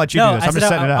anything. I'm going to let you do this. I'm just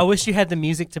setting it up. I wish you had the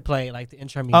music to play, like the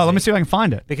intro music. Oh, let me see if I can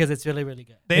find it. Because it's really, really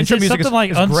good. The intro music is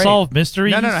like Unsolved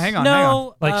Mysteries? No, hang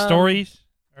on. Like stories?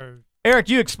 Or Eric,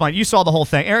 you explain. You saw the whole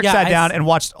thing. Eric sat down and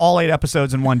watched all 8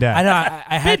 episodes in one day. I know.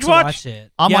 I had to watch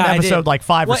it. I'm on episode like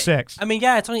 5 or 6. I mean,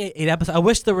 yeah, it's only 8 episodes. I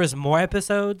wish there was more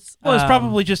episodes. Well, it's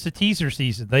probably just a teaser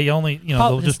season. They only,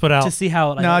 they'll just put out to see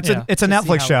how. Like, no, it's a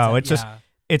Netflix show. It's just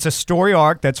it's a story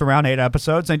arc that's around 8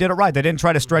 episodes. They did it right. They didn't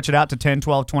try to stretch it out to 10,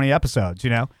 12, 20 episodes.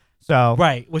 You know, so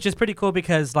right, which is pretty cool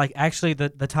because like actually the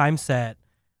time set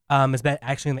is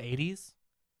actually in the 80s.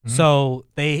 Mm-hmm. So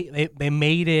they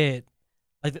made it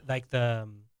like the.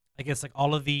 I guess like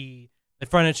all of the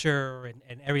furniture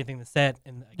and everything that's set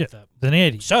in the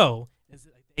 80s show is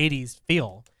like the 80s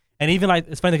feel. And even like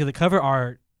it's funny because the cover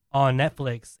art on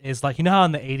Netflix is like, you know how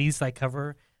in the 80s like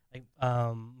cover like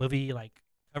movie like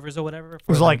covers or whatever. It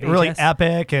was like really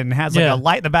epic and has like a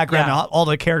light in the background and all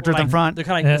the characters in front. They're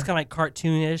kind of it's kind of like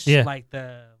cartoonish like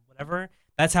the whatever.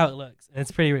 That's how it looks. And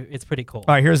it's pretty cool.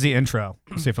 All right, here's the intro.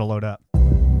 Let's see if it'll load up.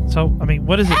 So, I mean,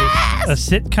 what is it? A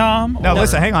sitcom? No,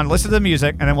 listen, hang on. Listen to the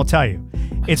music, and then we'll tell you.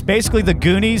 It's basically The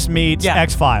Goonies meets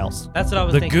X-Files. That's what I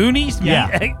was thinking. The Goonies?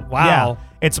 Yeah. Wow. Yeah.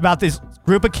 It's about this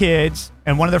group of kids,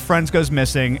 and one of their friends goes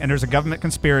missing, and there's a government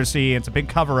conspiracy. It's a big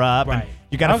cover-up, and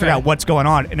you got to figure out what's going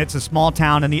on. And it's a small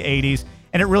town in the 80s,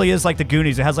 and it really is like The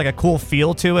Goonies. It has like a cool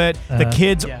feel to it. The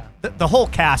kids... Yeah. The whole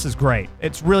cast is great.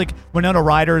 It's really Winona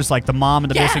Ryder's like the mom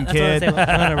and the missing kid.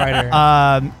 Winona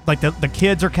Ryder. Like the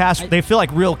kids are cast. They feel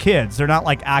like real kids. They're not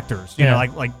like actors. You know,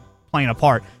 like playing a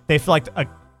part. They feel like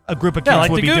a group of kids like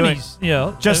would the be Goonies,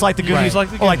 doing. Just like the Goonies, like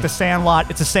the or like the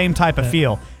Sandlot. It's the same type of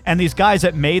feel. And these guys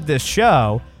that made this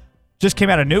show just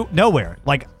came out of nowhere.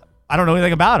 Like I don't know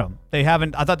anything about them. They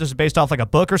haven't. I thought this was based off like a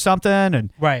book or something, and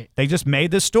they just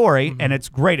made this story, and it's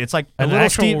great. It's like an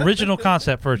actual original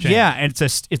concept for a channel. Yeah, and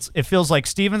it feels like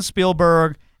Steven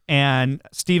Spielberg and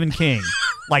Stephen King,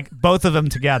 like both of them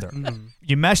together.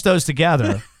 You mesh those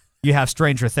together, you have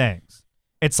Stranger Things.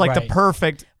 It's like the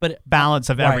perfect balance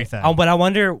of everything. But I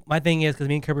wonder. My thing is because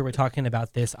me and Kirby were talking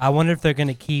about this. I wonder if they're going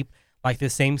to keep like the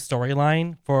same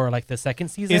storyline for like the second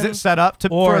season. Is it set up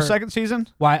for a second season?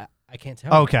 Why? I can't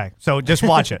tell. Okay, so just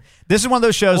watch it. This is one of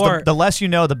those shows, the less you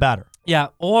know, the better. Yeah,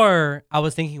 or I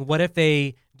was thinking, what if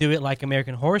they do it like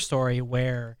American Horror Story,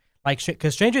 where, like,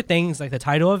 because Stranger Things, like the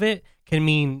title of it, can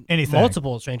mean anything.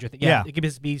 Multiple Stranger Things. Yeah, it could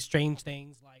just be strange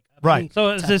things. Like right.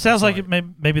 So it sounds like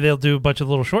maybe they'll do a bunch of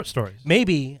little short stories.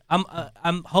 Maybe.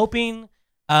 I'm hoping,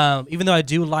 even though I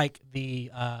do like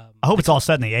the... I hope it's all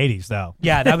set in the 80s, though.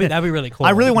 Yeah, that'd be really cool.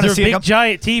 I really want to see a big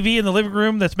giant TV in the living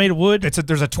room that's made of wood.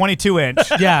 There's a 22-inch.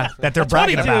 that they're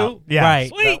bragging about. Yeah, right.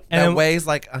 Sweet. That weighs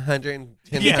like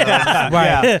 110 pounds.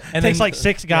 Right. And takes like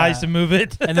 6 guys to move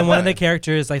it. And then one of the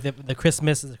characters, like the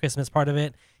Christmas part of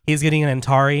it, he's getting an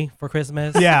Atari for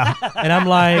Christmas. Yeah. And I'm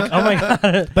like, oh my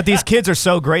God. But these kids are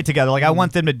so great together. Like, I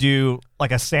want them to do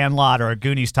like a Sandlot or a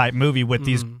Goonies type movie with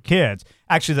these kids.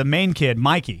 Actually, the main kid,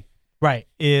 Mikey, right,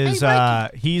 is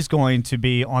he's going to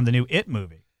be on the new It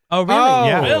movie. Oh, really? Oh,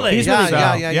 Yeah. really? He's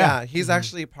yeah, really yeah. He's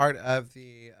actually part of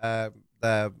the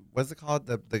what's it called?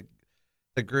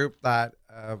 The group that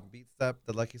beats up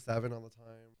the Lucky Seven all the time.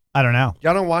 I don't know.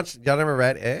 Y'all never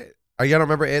read It? Or y'all don't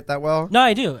remember It that well? No,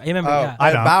 I do. I remember. Yeah.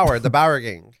 I don't. The Bauer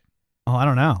gang. Oh, I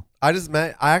don't know. I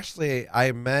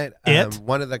met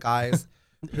one of the guys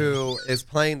who is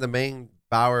playing the main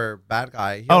Bauer bad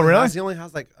guy. He only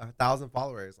has like 1,000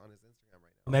 followers on his Instagram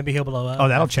right now. Maybe he'll blow up. Oh,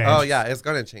 that'll change. Oh yeah, it's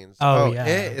gonna change. Oh, yeah.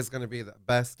 It is gonna be the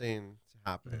best thing to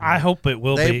happen. I hope it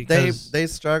will be. They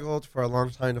struggled for a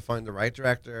long time to find the right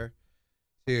director,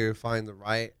 to find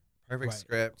the perfect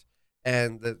script,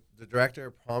 and the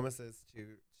director promises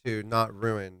to not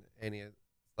ruin anything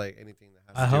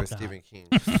that has to do with Stephen King.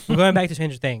 We're going back to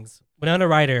Stranger Things. Winona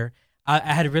Ryder, I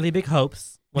had really big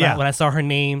hopes when I saw her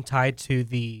name tied to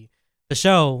the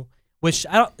show, which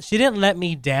she didn't let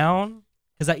me down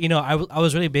because I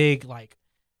was really big like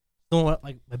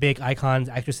the big icons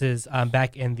actresses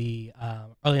back in the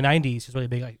early 90s. She's really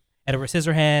big like Edward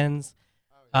Scissorhands,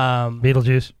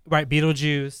 Beetlejuice. Right,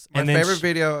 Beetlejuice. My favorite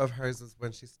video of hers is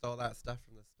when she stole that stuff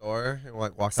from the store and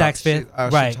like walked Saks Fifth.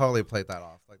 out. She totally played that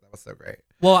off. Like that was so great.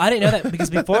 Well, I didn't know that because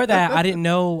before that, I didn't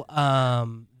know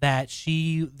that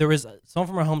there was someone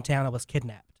from her hometown that was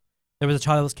kidnapped. There was a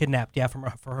child that was kidnapped, from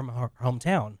her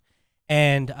hometown,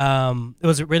 and it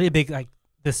was really big like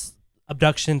this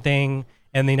abduction thing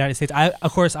in the United States.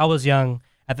 Of course, I was young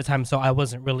at the time, so I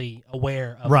wasn't really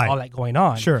aware of all that going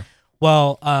on. Sure.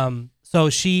 Well, so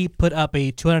she put up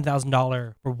a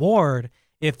 $200,000 reward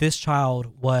if this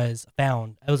child was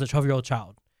found. It was a 12-year-old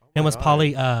child. It was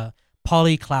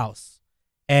Polly Klaus.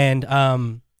 And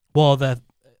the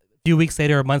few weeks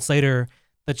later, months later,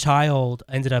 the child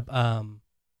ended up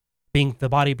the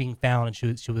body being found,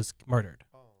 and she was murdered.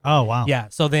 Oh wow. Yeah.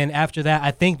 So then after that, I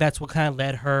think that's what kind of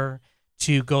led her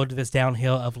to go to this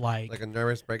downhill of like a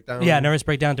nervous breakdown. Yeah, nervous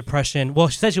breakdown, depression. Well,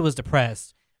 she said she was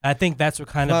depressed. I think that's what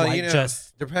kind of like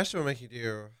just depression will make you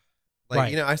do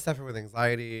like I suffer with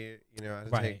anxiety. I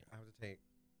have to take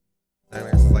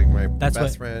Xanax, like my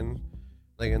best friend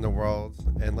like in the world,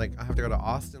 and like I have to go to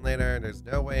Austin later, and there's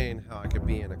no way in hell I could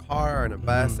be in a car or in a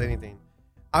bus, anything.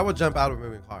 I would jump out of a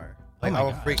moving car. Like I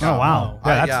will freak out. Oh wow.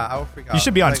 I will freak out. You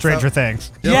should be on Stranger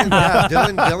Things. Dealing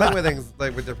with things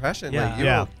like with depression.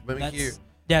 Yeah. Like will make you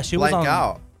she was on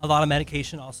out. A lot of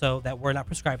medication also that were not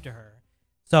prescribed to her.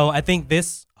 So I think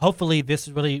hopefully this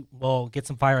really will get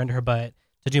some fire under her butt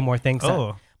to do more things.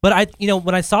 Oh. But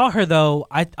when I saw her though,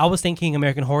 I was thinking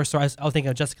American Horror Story. I was thinking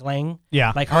of Jessica Lange.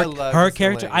 Yeah. Like her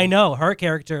character. I know her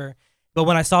character. But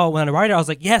when I saw Winona Ryder, I was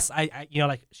like, yes, I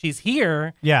like she's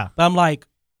here. Yeah. But I'm like,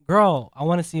 girl, I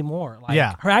want to see more. Like,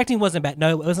 her acting wasn't bad.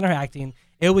 No, it wasn't her acting.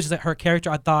 It was just her character.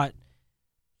 I thought,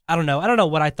 I don't know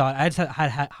what I thought. I just had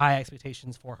high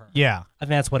expectations for her. Yeah. I think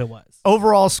that's what it was.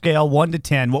 Overall scale, 1 to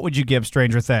 10, what would you give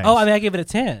Stranger Things? Oh, I mean, I give it a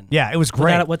 10. Yeah, it was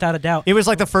great. Without a doubt. It was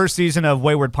like the first season of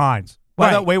Wayward Pines.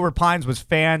 I thought Wayward Pines was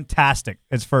fantastic,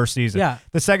 its first season. Yeah.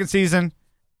 The second season,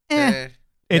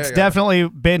 it's definitely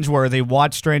binge-worthy.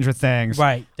 Watch Stranger Things.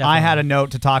 Right, definitely. I had a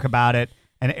note to talk about it,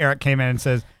 and Eric came in and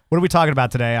says, what are we talking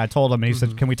about today? I told him, and he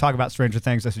said, can we talk about Stranger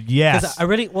Things? I said, yes. Because I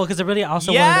really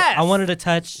also Yes! wanted to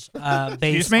touch base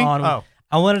Excuse me? on... Oh.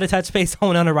 I wanted to touch base on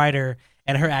Winona Ryder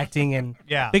and her acting, and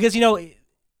because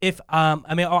if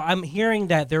I'm hearing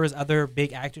that there was other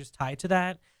big actors tied to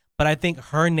that, but I think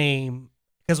her name,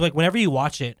 because like whenever you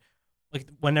watch it, like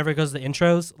whenever it goes to the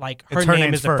intros, like her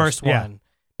name is the first one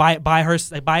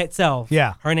by itself.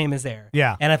 Yeah, her name is there.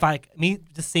 Yeah, and if me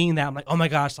just seeing that, I'm like, oh my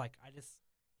gosh, like I just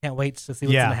can't wait to see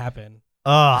what's gonna happen.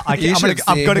 I'm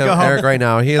gonna go home. Eric right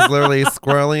now. He is literally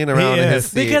swirling around in his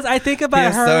seat. Because I think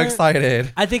about her. So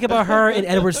excited. I think about her in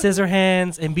Edward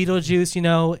Scissorhands and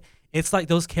Beetlejuice. It's like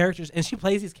those characters, and she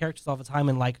plays these characters all the time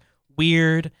in like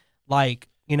weird, like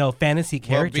fantasy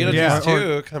characters. Beetlejuice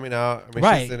 2 coming out. I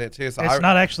mean, she's in it too. So it's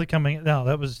not actually coming. No,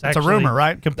 that was actually a rumor,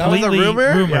 right? Completely that was a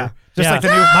rumor. Yeah. Just like the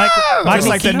new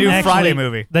Michael the new Friday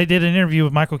movie. They did an interview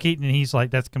with Michael Keaton, and he's like,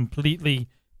 "That's completely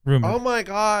rumor." Oh my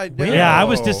God! No. Yeah, I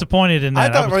was disappointed in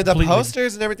that. I thought the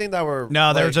posters and everything that were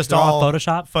they were just all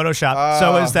Photoshop.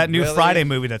 So is that new Friday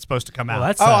movie that's supposed to come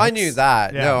out? I knew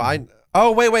that. Yeah. No,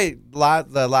 Oh wait!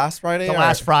 The last Friday.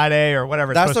 Last Friday or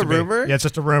whatever. That's it's supposed a to be. rumor. Yeah, it's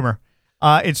just a rumor.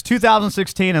 It's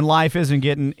 2016 and life isn't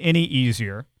getting any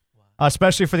easier,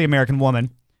 especially for the American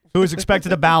woman who is expected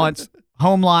to balance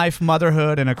home life,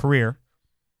 motherhood, and a career.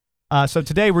 So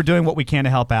today we're doing what we can to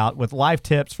help out with life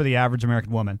tips for the average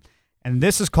American woman. And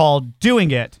this is called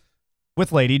Doing It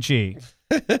with Lady G.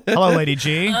 Hello, Lady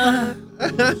G. I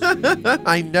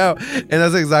know. And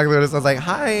that's exactly what it sounds like.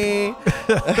 Hi.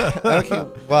 Okay.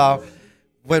 Well,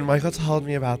 when Michael told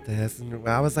me about this, and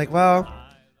I was like, well,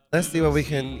 let's see what we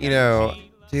can,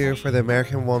 do for the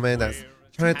American woman that's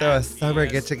trying to throw a summer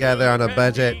get-together on a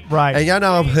budget. Right. And y'all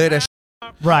know I'm hood as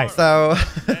Right. So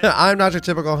I'm not your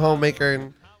typical homemaker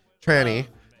and tranny.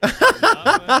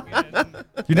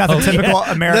 You're not the typical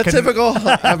American. The typical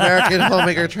American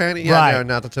homemaker tranny. Yeah, Right. no,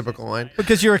 not the typical one.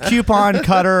 Because you're a coupon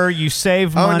cutter, you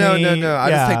save money. Oh, no. I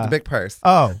just take the big purse.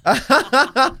 Oh.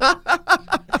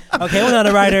 Okay, well, not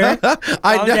a writer.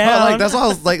 I Calm know, down. that's why I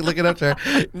was looking up to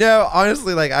her. No,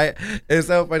 honestly, it's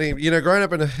so funny. Growing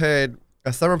up in the hood,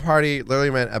 a summer party literally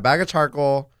meant a bag of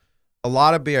charcoal, a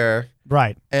lot of beer,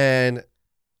 right, and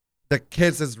the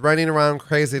kids is running around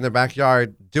crazy in the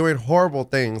backyard doing horrible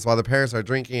things while the parents are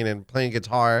drinking and playing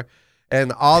guitar,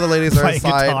 and all the ladies are Playing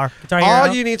inside. guitar.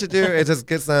 All you need to do is just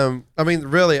get some. I mean,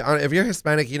 really, if you're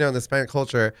Hispanic, in the Hispanic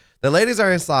culture, the ladies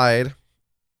are inside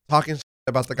talking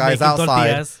about the guys Making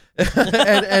outside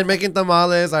and making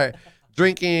tamales or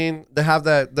drinking. They have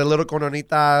the little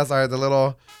coronitas or the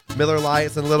little Miller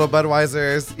Lights and little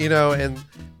Budweisers, and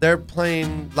they're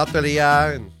playing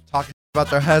loteria and talking about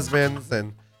their husbands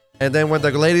and then when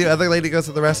the other lady goes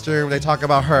to the restroom, they talk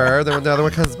about her. Then when the other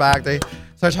one comes back, they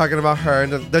start talking about her.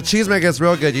 And the cheesemaker is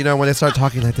real good, when they start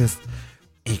talking like this.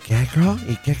 ¿Y qué, girl?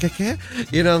 ¿Y qué, qué,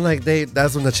 qué?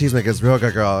 That's when the cheesemaker is real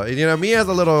good, girl. And, me as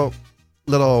a little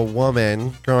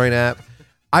woman growing up,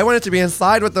 I wanted to be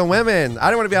inside with the women. I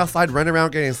didn't want to be outside running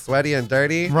around getting sweaty and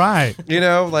dirty. Right.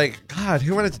 God,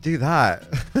 who wanted to do that?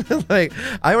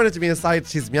 I wanted to be inside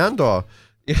chismeando.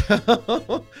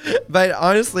 But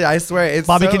honestly, I swear it's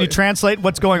Bobby, can you translate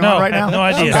what's going on right now? No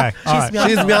idea. Okay. All right.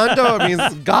 Chismeando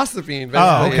means gossiping. Basically.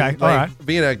 Oh, okay. All right.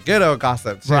 Being a good old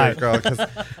gossip, too, Right. girl. Because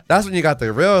that's when you got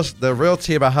the real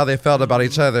tea about how they felt about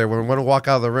each other when one would walk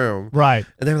out of the room. Right.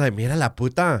 And they were like, mira la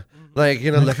puta.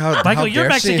 Look how Michael, you're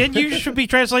dare she- Mexican. You should be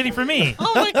translating for me.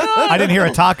 Oh my God. I didn't hear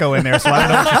a taco in there, so I don't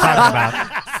know what you're talking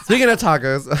about. Speaking of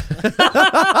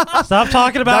tacos. Stop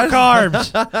talking about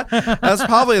carbs. That's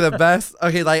probably the best.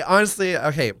 Okay, honestly,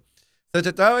 okay. So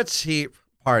to throw a cheap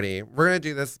party, we're going to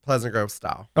do this Pleasant Grove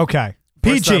style. Okay. For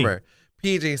PG. summer.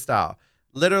 PG style.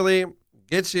 Literally,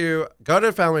 go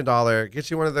to Family Dollar,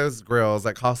 get you one of those grills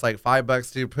that cost like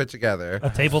 $5 to put together. A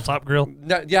tabletop grill.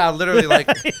 No, yeah, literally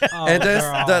and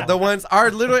just the ones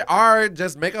are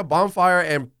just make a bonfire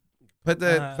and put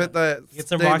the get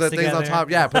some rocks things on together.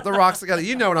 top. Yeah, put the rocks together.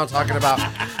 You know what I'm talking about.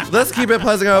 Let's keep it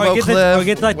Pleasant Grove, Oak Or Cliff.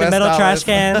 get the West metal Dallas. trash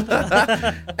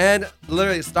can. And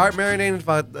literally start marinating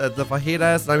the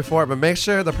fajitas the night before, but make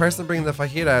sure the person bringing the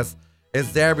fajitas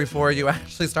is there before you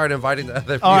actually start inviting the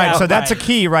other people. All right, so that's a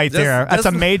key right there. That's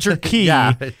a major key.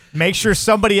 Yeah. Make sure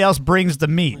somebody else brings the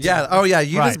meat. Yeah. Oh yeah.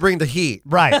 You Right. just bring the heat.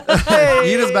 Right.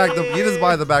 You just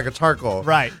buy the bag of charcoal.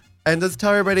 Right. And just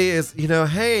tell everybody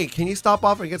hey, can you stop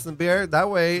off and get some beer? That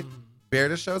way, beer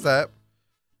just shows up.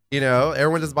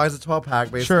 Everyone just buys a 12-pack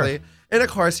basically. Sure. And of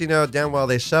course, damn well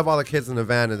they shove all the kids in the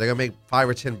van and they're gonna make 5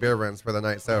 or 10 beer runs for the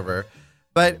night's over.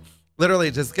 But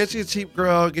literally, just get you a cheap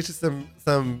grill, get you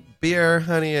some beer,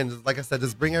 honey, and just, like I said,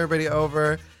 just bring everybody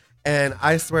over. And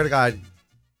I swear to God,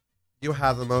 you'll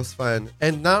have the most fun.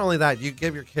 And not only that, you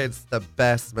give your kids the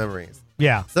best memories.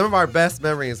 Yeah. Some of our best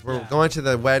memories were going to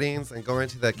the weddings and going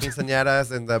to the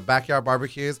quinceañeras and the backyard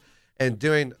barbecues and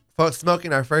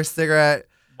smoking our first cigarette.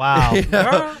 Wow.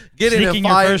 Getting in Sneaking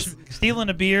your fights. first, stealing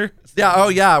a beer. Yeah. Oh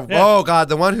yeah. Oh God.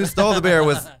 The one who stole the beer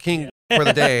was king for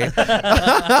the day.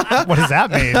 What does that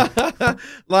mean?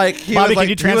 Bobby, can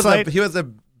you translate? He was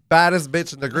the baddest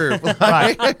bitch in the group.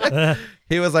 Right.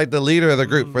 He was like the leader of the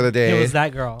group for the day. It was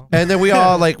that girl. And then we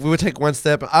all we would take one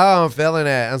step. Oh, I'm feeling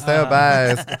it. I'm so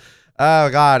bad. Oh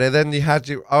God. And then you had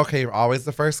to. Okay, always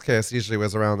the first kiss usually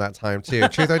was around that time too.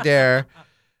 Truth or dare.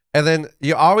 And then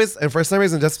you always, and for some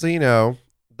reason, just so you know,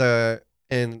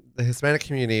 in the Hispanic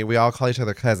community, we all call each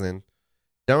other cousin.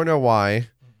 Don't know why.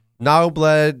 No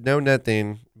blood, no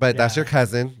nothing, but that's your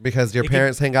cousin because your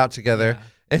parents hang out together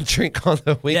and drink on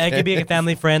the weekend. Yeah, it could be a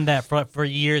family friend that for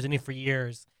years,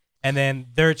 and then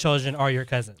their children are your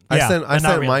cousins. I sent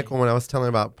really. Michael when I was telling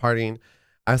about partying.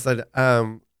 I said,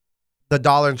 the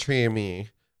Dollar Tree and me.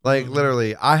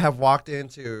 Literally, I have walked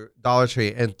into Dollar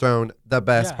Tree and thrown the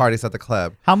best parties at the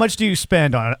club. How much do you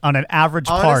spend on an average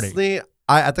party? Honestly,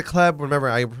 at the club, remember,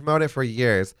 I promoted for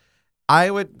years. I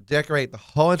would decorate the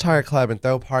whole entire club and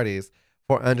throw parties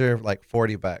for under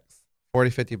 $40,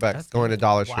 $50 going to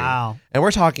Dollar Tree. Wow. And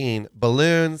we're talking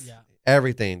balloons,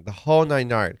 everything, the whole 9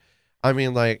 yard. I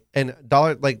mean, and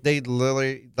Dollar, they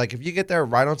literally, if you get there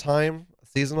right on time,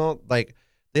 seasonal, like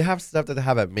they have stuff that they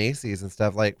have at Macy's and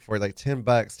stuff like for like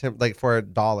 $10, like for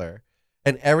 $1.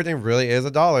 And everything really is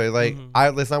 $1. Like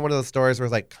it's not one of those stores where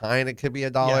it's like it could be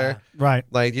 $1. Yeah. Right.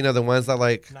 Like, you know, the ones that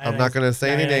like, I'm not going to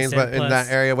say any names, but in that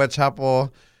area,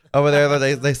 Whitechapel over there,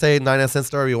 they say 99-cent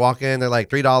store. You walk in, they're like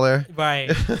 $3.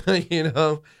 Right. You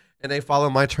know, and they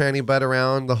follow my tranny butt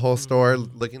around the whole store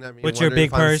looking at me. With your big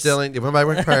purse. Stealing, with my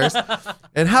big purse.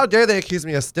 And how dare they accuse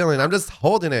me of stealing? I'm just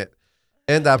holding it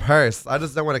in that purse. I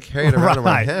just don't want to carry it around in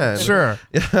my hand. Sure.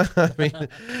 Yeah. I mean,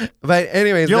 but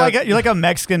anyways, you're like a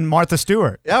Mexican Martha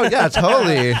Stewart. Oh yeah,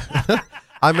 totally.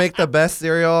 I make the best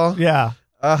cereal. Yeah.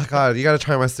 Oh God, you got to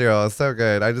try my cereal. It's so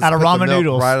good. I just out of put ramen the milk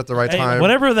noodles right at the right time.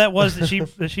 Whatever that was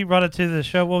that she brought it to the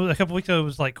show. What was a couple weeks ago? It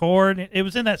was like corn. It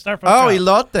was in that Starfruit. Oh,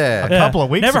 elote. A couple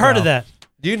of weeks. Never ago. heard of that.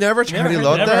 You never tried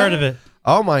elote? Never heard of it.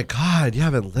 Oh my God, you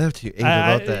haven't lived. You ate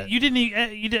elote. You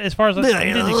didn't. You did, as far as you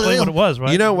didn't explain what it was,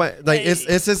 right? You know what? Like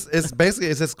it's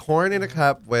just corn in a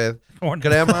cup with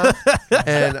crema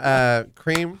and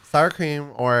cream, sour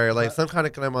cream, or like some kind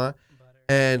of crema,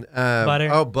 and butter.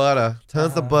 Oh, butter,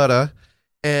 tons of butter,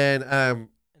 and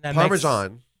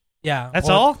Parmesan. Yeah, that's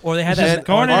all. Or they had that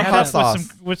corn or and hot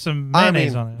sauce with some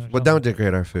mayonnaise on it. Well, don't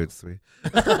degrade our food, sweetie.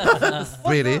 Comes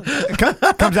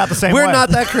out the same We're way. not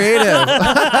that creative.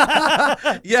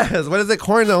 Yes. What is it?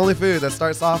 Corn, the only food that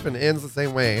starts off and ends the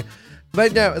same way.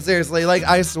 But no, seriously, like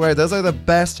I swear, those are the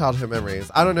best childhood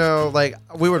memories. I don't know, like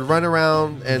we would run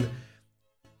around and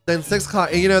then 6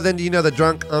 o'clock, and then the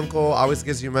drunk uncle always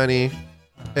gives you money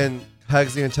and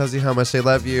hugs you and tells you how much they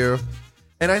love you.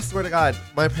 And I swear to God,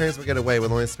 my parents would get away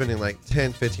with only spending like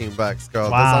 $10, $15,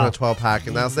 girl. Wow. That's on a 12-pack.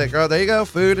 And that's it, girl. There you go.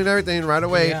 Food and everything right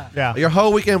away. Yeah. Your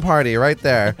whole weekend party right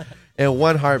there in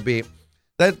one heartbeat.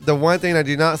 The one thing I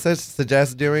do not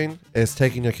suggest doing is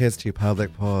taking your kids to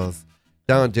public pools.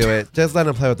 Don't do it. Just let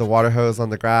them play with the water hose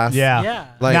on the grass. Yeah.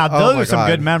 Like, now, those are some God.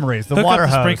 good memories. The Hook water up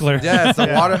the hose. sprinkler. Yes,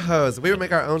 the water hose. We would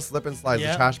make our own slip and slides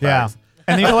and trash bags.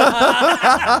 And you know what?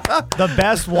 The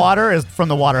best water is from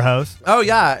the water hose. Oh,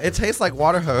 yeah. It tastes like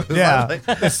water hose. Yeah.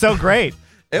 It's so great.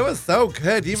 It was so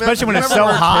good. Especially when it's so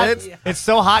hot. It's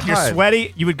so hot, you're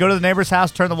sweaty. You would go to the neighbor's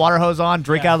house, turn the water hose on,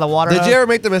 drink out of the water hose. Did you ever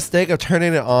make the mistake of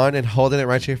turning it on and holding it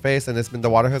right to your face, and the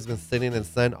water hose has been sitting in the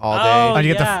sun all day? And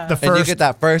you get the first. And you get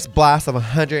that first blast of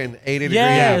 180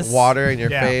 degree water in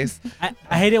your face.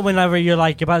 I hate it whenever you're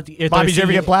like about to. Bobby, did you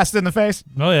ever get blasted in the face?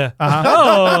 Oh yeah.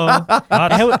 Oh.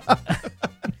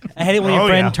 I hate it when your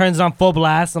friend turns it on full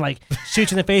blast and like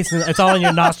shoots you in the face and it's all in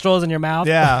your nostrils and your mouth.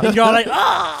 Yeah. And you're all like,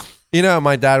 ah. You know,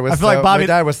 my dad was. I feel like Bobby. My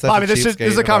dad was such Bobby, a this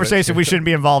is a conversation we shouldn't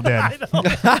be involved in.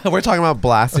 We're talking about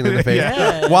blasting in the face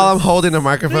Yes. while I'm holding a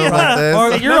microphone like this.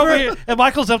 Or you're over here, and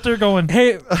Michael's up there going,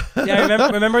 "Hey, yeah,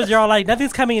 remember you're all like,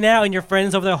 nothing's coming out, and your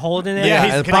friend's over there holding it.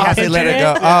 Yeah, and Bobby let it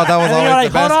go. Oh, that was and always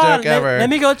the best joke ever. Let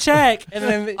me go check. And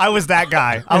then I was that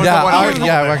guy. I was I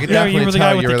can definitely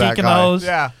tell you were that guy.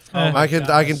 Yeah. I can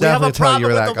definitely tell you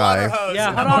were that guy.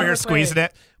 Yeah, I'm over here squeezing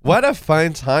it. What a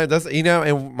fun time.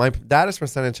 And my dad is from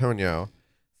San Antonio.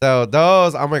 So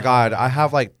those, oh my God, I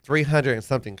have like 300 and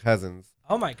something cousins.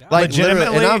 Oh my God. Like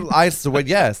legitimately? literally, and I swear,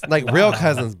 yes, like real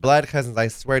cousins, blood cousins, I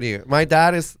swear to you. My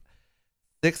dad is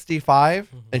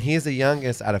 65 and he's the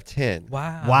youngest out of 10.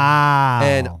 Wow.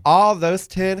 And all those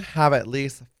 10 have at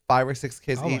least 5 or 6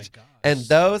 kids each. And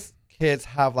those kids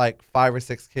have like 5 or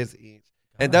 6 kids each.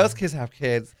 And those kids have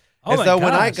kids. Oh and my so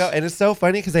when I gosh. go, and it's so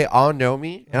funny because they all know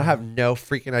me and I have no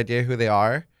freaking idea who they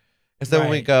are. And so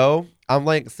when we go, I'm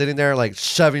like sitting there like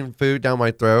shoving food down my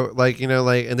throat, like,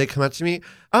 and they come up to me,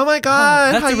 oh my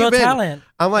God, that's how a you real been? talent.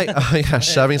 I'm like, oh yeah,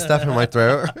 shoving stuff in my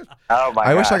throat. Oh my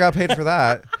I wish God. I got paid for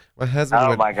that. My husband Oh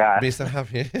would my God. be so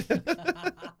happy.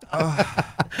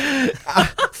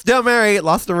 Still married,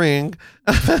 lost the ring.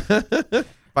 By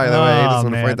the way, just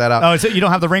want to point that out. Oh, so you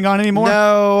don't have the ring on anymore?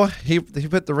 No, he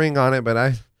put the ring on it, but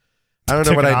I don't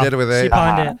know Took what it I off. did with it. She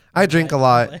pawned it. I drink a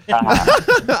lot.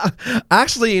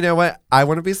 Actually, you know what? I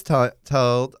want to be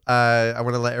told. I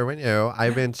want to let everyone know.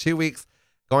 I've been 2 weeks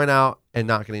going out and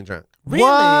not getting drunk. Really?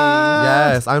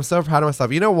 Yes, I'm so proud of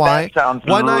myself. You know why? That sounds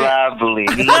One night- lovely.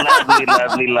 Lovely,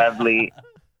 lovely, lovely.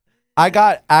 I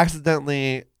got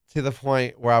accidentally to the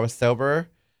point where I was sober.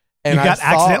 And You got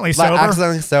accidentally sober?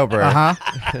 Accidentally sober. Uh-huh.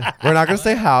 We're not going to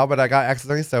say how, but I got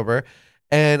accidentally sober.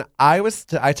 And I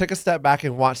took a step back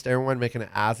and watched everyone making an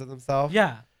ass of themselves.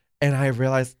 Yeah. And I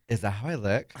realized, is that how I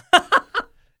look?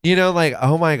 Like,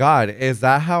 oh my God, is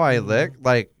that how I look?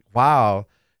 Like, wow.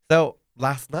 So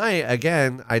last night,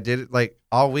 again, I did it like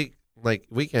all week, like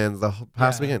weekends, the whole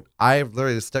past weekend. I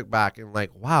literally just stuck back and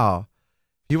like, wow,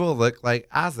 people look like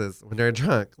asses when they're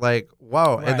drunk. Like,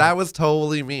 whoa. Right. And that was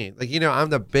totally me. Like, I'm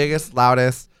the biggest,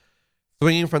 loudest,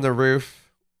 swinging from the roof,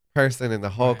 person in the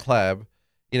whole club.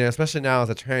 You know, especially now as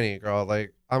a tranny girl,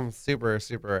 like I'm super,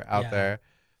 super out there,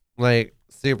 like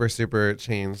super, super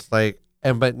changed. Like,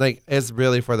 but like it's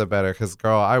really for the better because,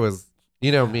 girl, I was,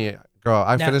 you know me. Girl,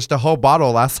 I finished a whole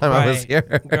bottle last time I was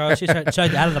here. Girl, she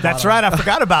chugged out of the bottle. That's right. I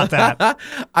forgot about that.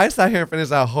 I sat here and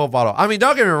finished that whole bottle. I mean,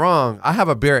 don't get me wrong. I have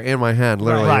a beer in my hand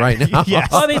literally right now.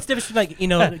 Yes. Well, I mean, it's different from, like, you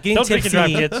know, getting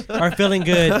tipsy or feeling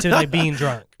good to like being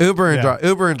drunk. Uber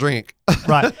and drink.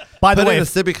 Right. By the way, a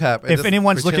sippy cup. If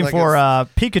anyone's looking for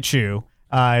Pikachu,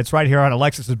 it's right here on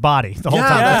Alexis's body the whole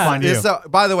time. That's fine you. So,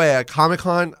 by the way, at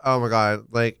Comic-Con, oh my God,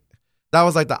 like that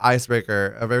was like the icebreaker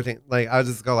of everything. Like I would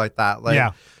just go like that.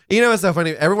 Like, you know, it's so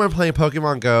funny. Everyone playing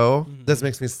Pokemon Go. This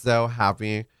makes me so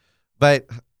happy, but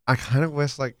I kind of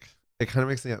wish like it kind of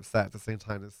makes me upset at the same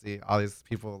time to see all these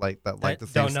people like that like the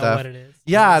same don't stuff. know what it is.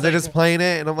 Yeah, they're just playing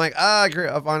it, and I'm like, I grew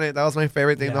up on it. That was my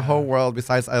favorite thing in the whole world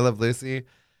besides I Love Lucy,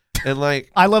 and like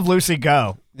I Love Lucy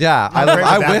Go. Yeah,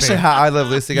 I wish it had I Love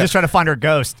Lucy Go. Just trying to find her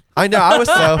ghost. I know. I was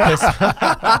so pissed.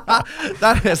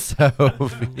 That is so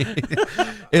mean.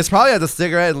 It's probably at the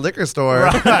cigarette and liquor store.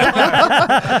 Right.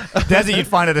 Desi, you'd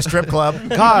find at a strip club.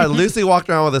 God, Lucy walked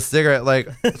around with a cigarette like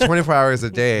 24 hours a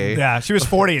day. Yeah, she was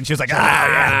 40 and she was like,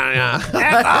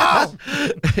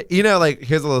 You know, like,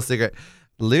 here's a little secret.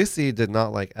 Lucy did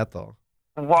not like Ethel.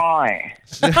 Why?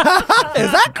 Is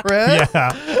that Chris?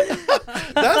 Yeah.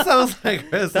 That sounds like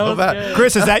Chris. So bad.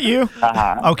 Chris, is that you?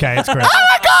 Okay, it's Chris. Oh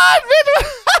my God!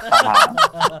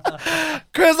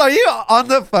 Chris, are you on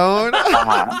the phone?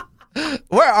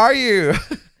 Where are you?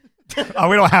 Oh,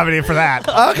 we don't have any for that.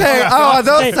 Okay. Oh,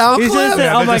 those sound clips.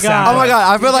 Oh my God. Oh my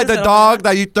God. I feel like the dog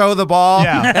that you throw the ball.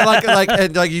 Yeah.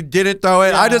 And like you didn't throw it.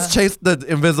 Yeah. I just chased the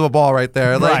invisible ball right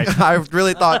there. Like I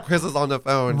really thought Chris was on the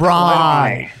phone.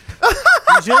 Right.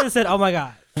 You should have said, "Oh my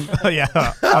God." Yeah.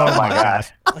 Oh my gosh.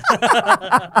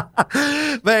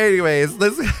 But anyways,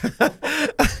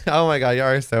 oh my God, you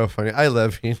are so funny. I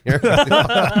love being here.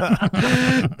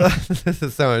 This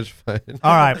is so much fun.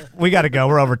 All right, we got to go.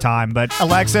 We're over time. But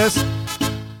Alexis,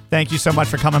 thank you so much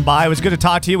for coming by. It was good to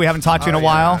talk to you. We haven't talked to you in a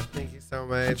while. Thank you so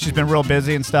much. She's been real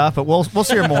busy and stuff, but we'll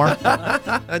see her more.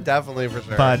 Definitely, for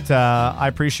sure. But I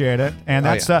appreciate it. And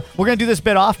that's we're gonna do this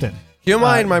bit often. Do you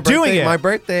mind my birthday? Doing it. My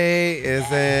birthday is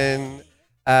in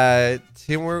 3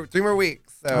 more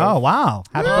weeks. So. Oh wow!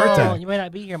 Happy birthday! You might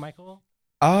not be here, Michael.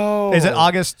 Oh, is it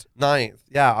August 9th?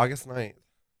 Yeah, August 9th.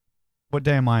 What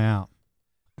day am I out?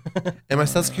 And my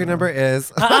social security number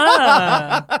is like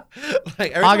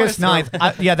August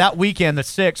 9th. Yeah, that weekend, the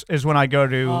 6th, is when I go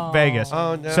to Vegas.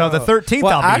 Oh no! So the 13th.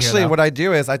 Well, I'll be actually, here, what I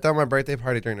do is I throw my birthday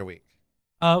party during the week.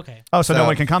 Oh, okay. Oh, so no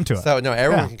one can come to it. So no,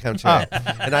 everyone can come to it,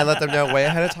 and I let them know way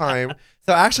ahead of time.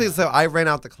 So actually, I rent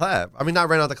out the club. I mean, not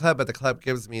rent out the club, but the club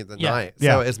gives me the night.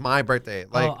 So it's my birthday.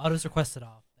 Like, I'll just request it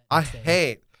off. I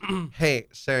hate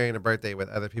sharing a birthday with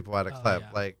other people at a club.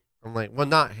 Like, I'm like, well,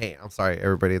 not hate. I'm sorry,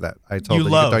 everybody that I told that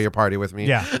you can throw your party with me.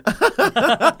 Yeah.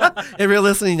 If you're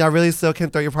listening, I really still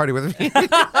can throw your party with me.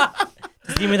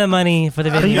 Just give me the money for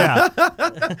the video. Yeah.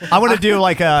 I want to do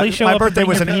like my birthday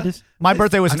was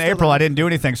in April. I didn't do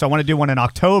anything, so I want to do one in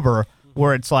October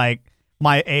where it's like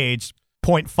my age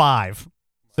 0.5.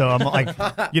 So I'm like,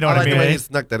 you know what I mean? The way you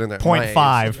snuck that in there.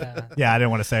 0.5. Yeah, I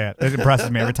didn't want to say it. It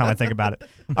impresses me every time I think about it.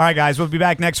 All right, guys, we'll be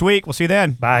back next week. We'll see you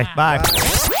then. Bye. Bye.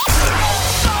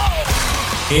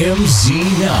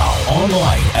 MZ Now,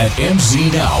 online at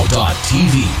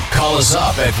mznow.tv. Call us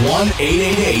up at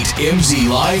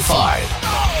 1-888-MZ-Live-5.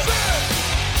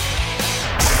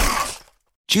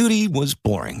 Judy was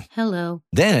boring. Hello.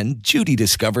 Then Judy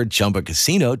discovered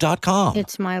ChumbaCasino.com.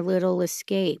 It's my little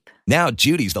escape. Now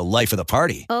Judy's the life of the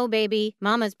party. Oh, baby,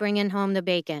 mama's bringing home the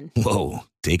bacon. Whoa,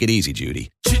 take it easy,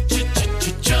 Judy.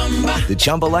 The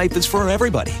Chumba life is for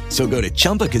everybody. So go to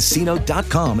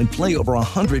ChumbaCasino.com and play over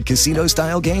 100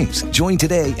 casino-style games. Join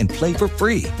today and play for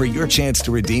free for your chance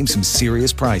to redeem some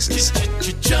serious prizes.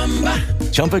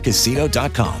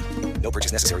 ChumbaCasino.com. No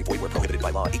purchase necessary. Void where prohibited by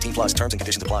law. 18+ terms and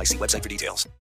conditions apply. See website for details.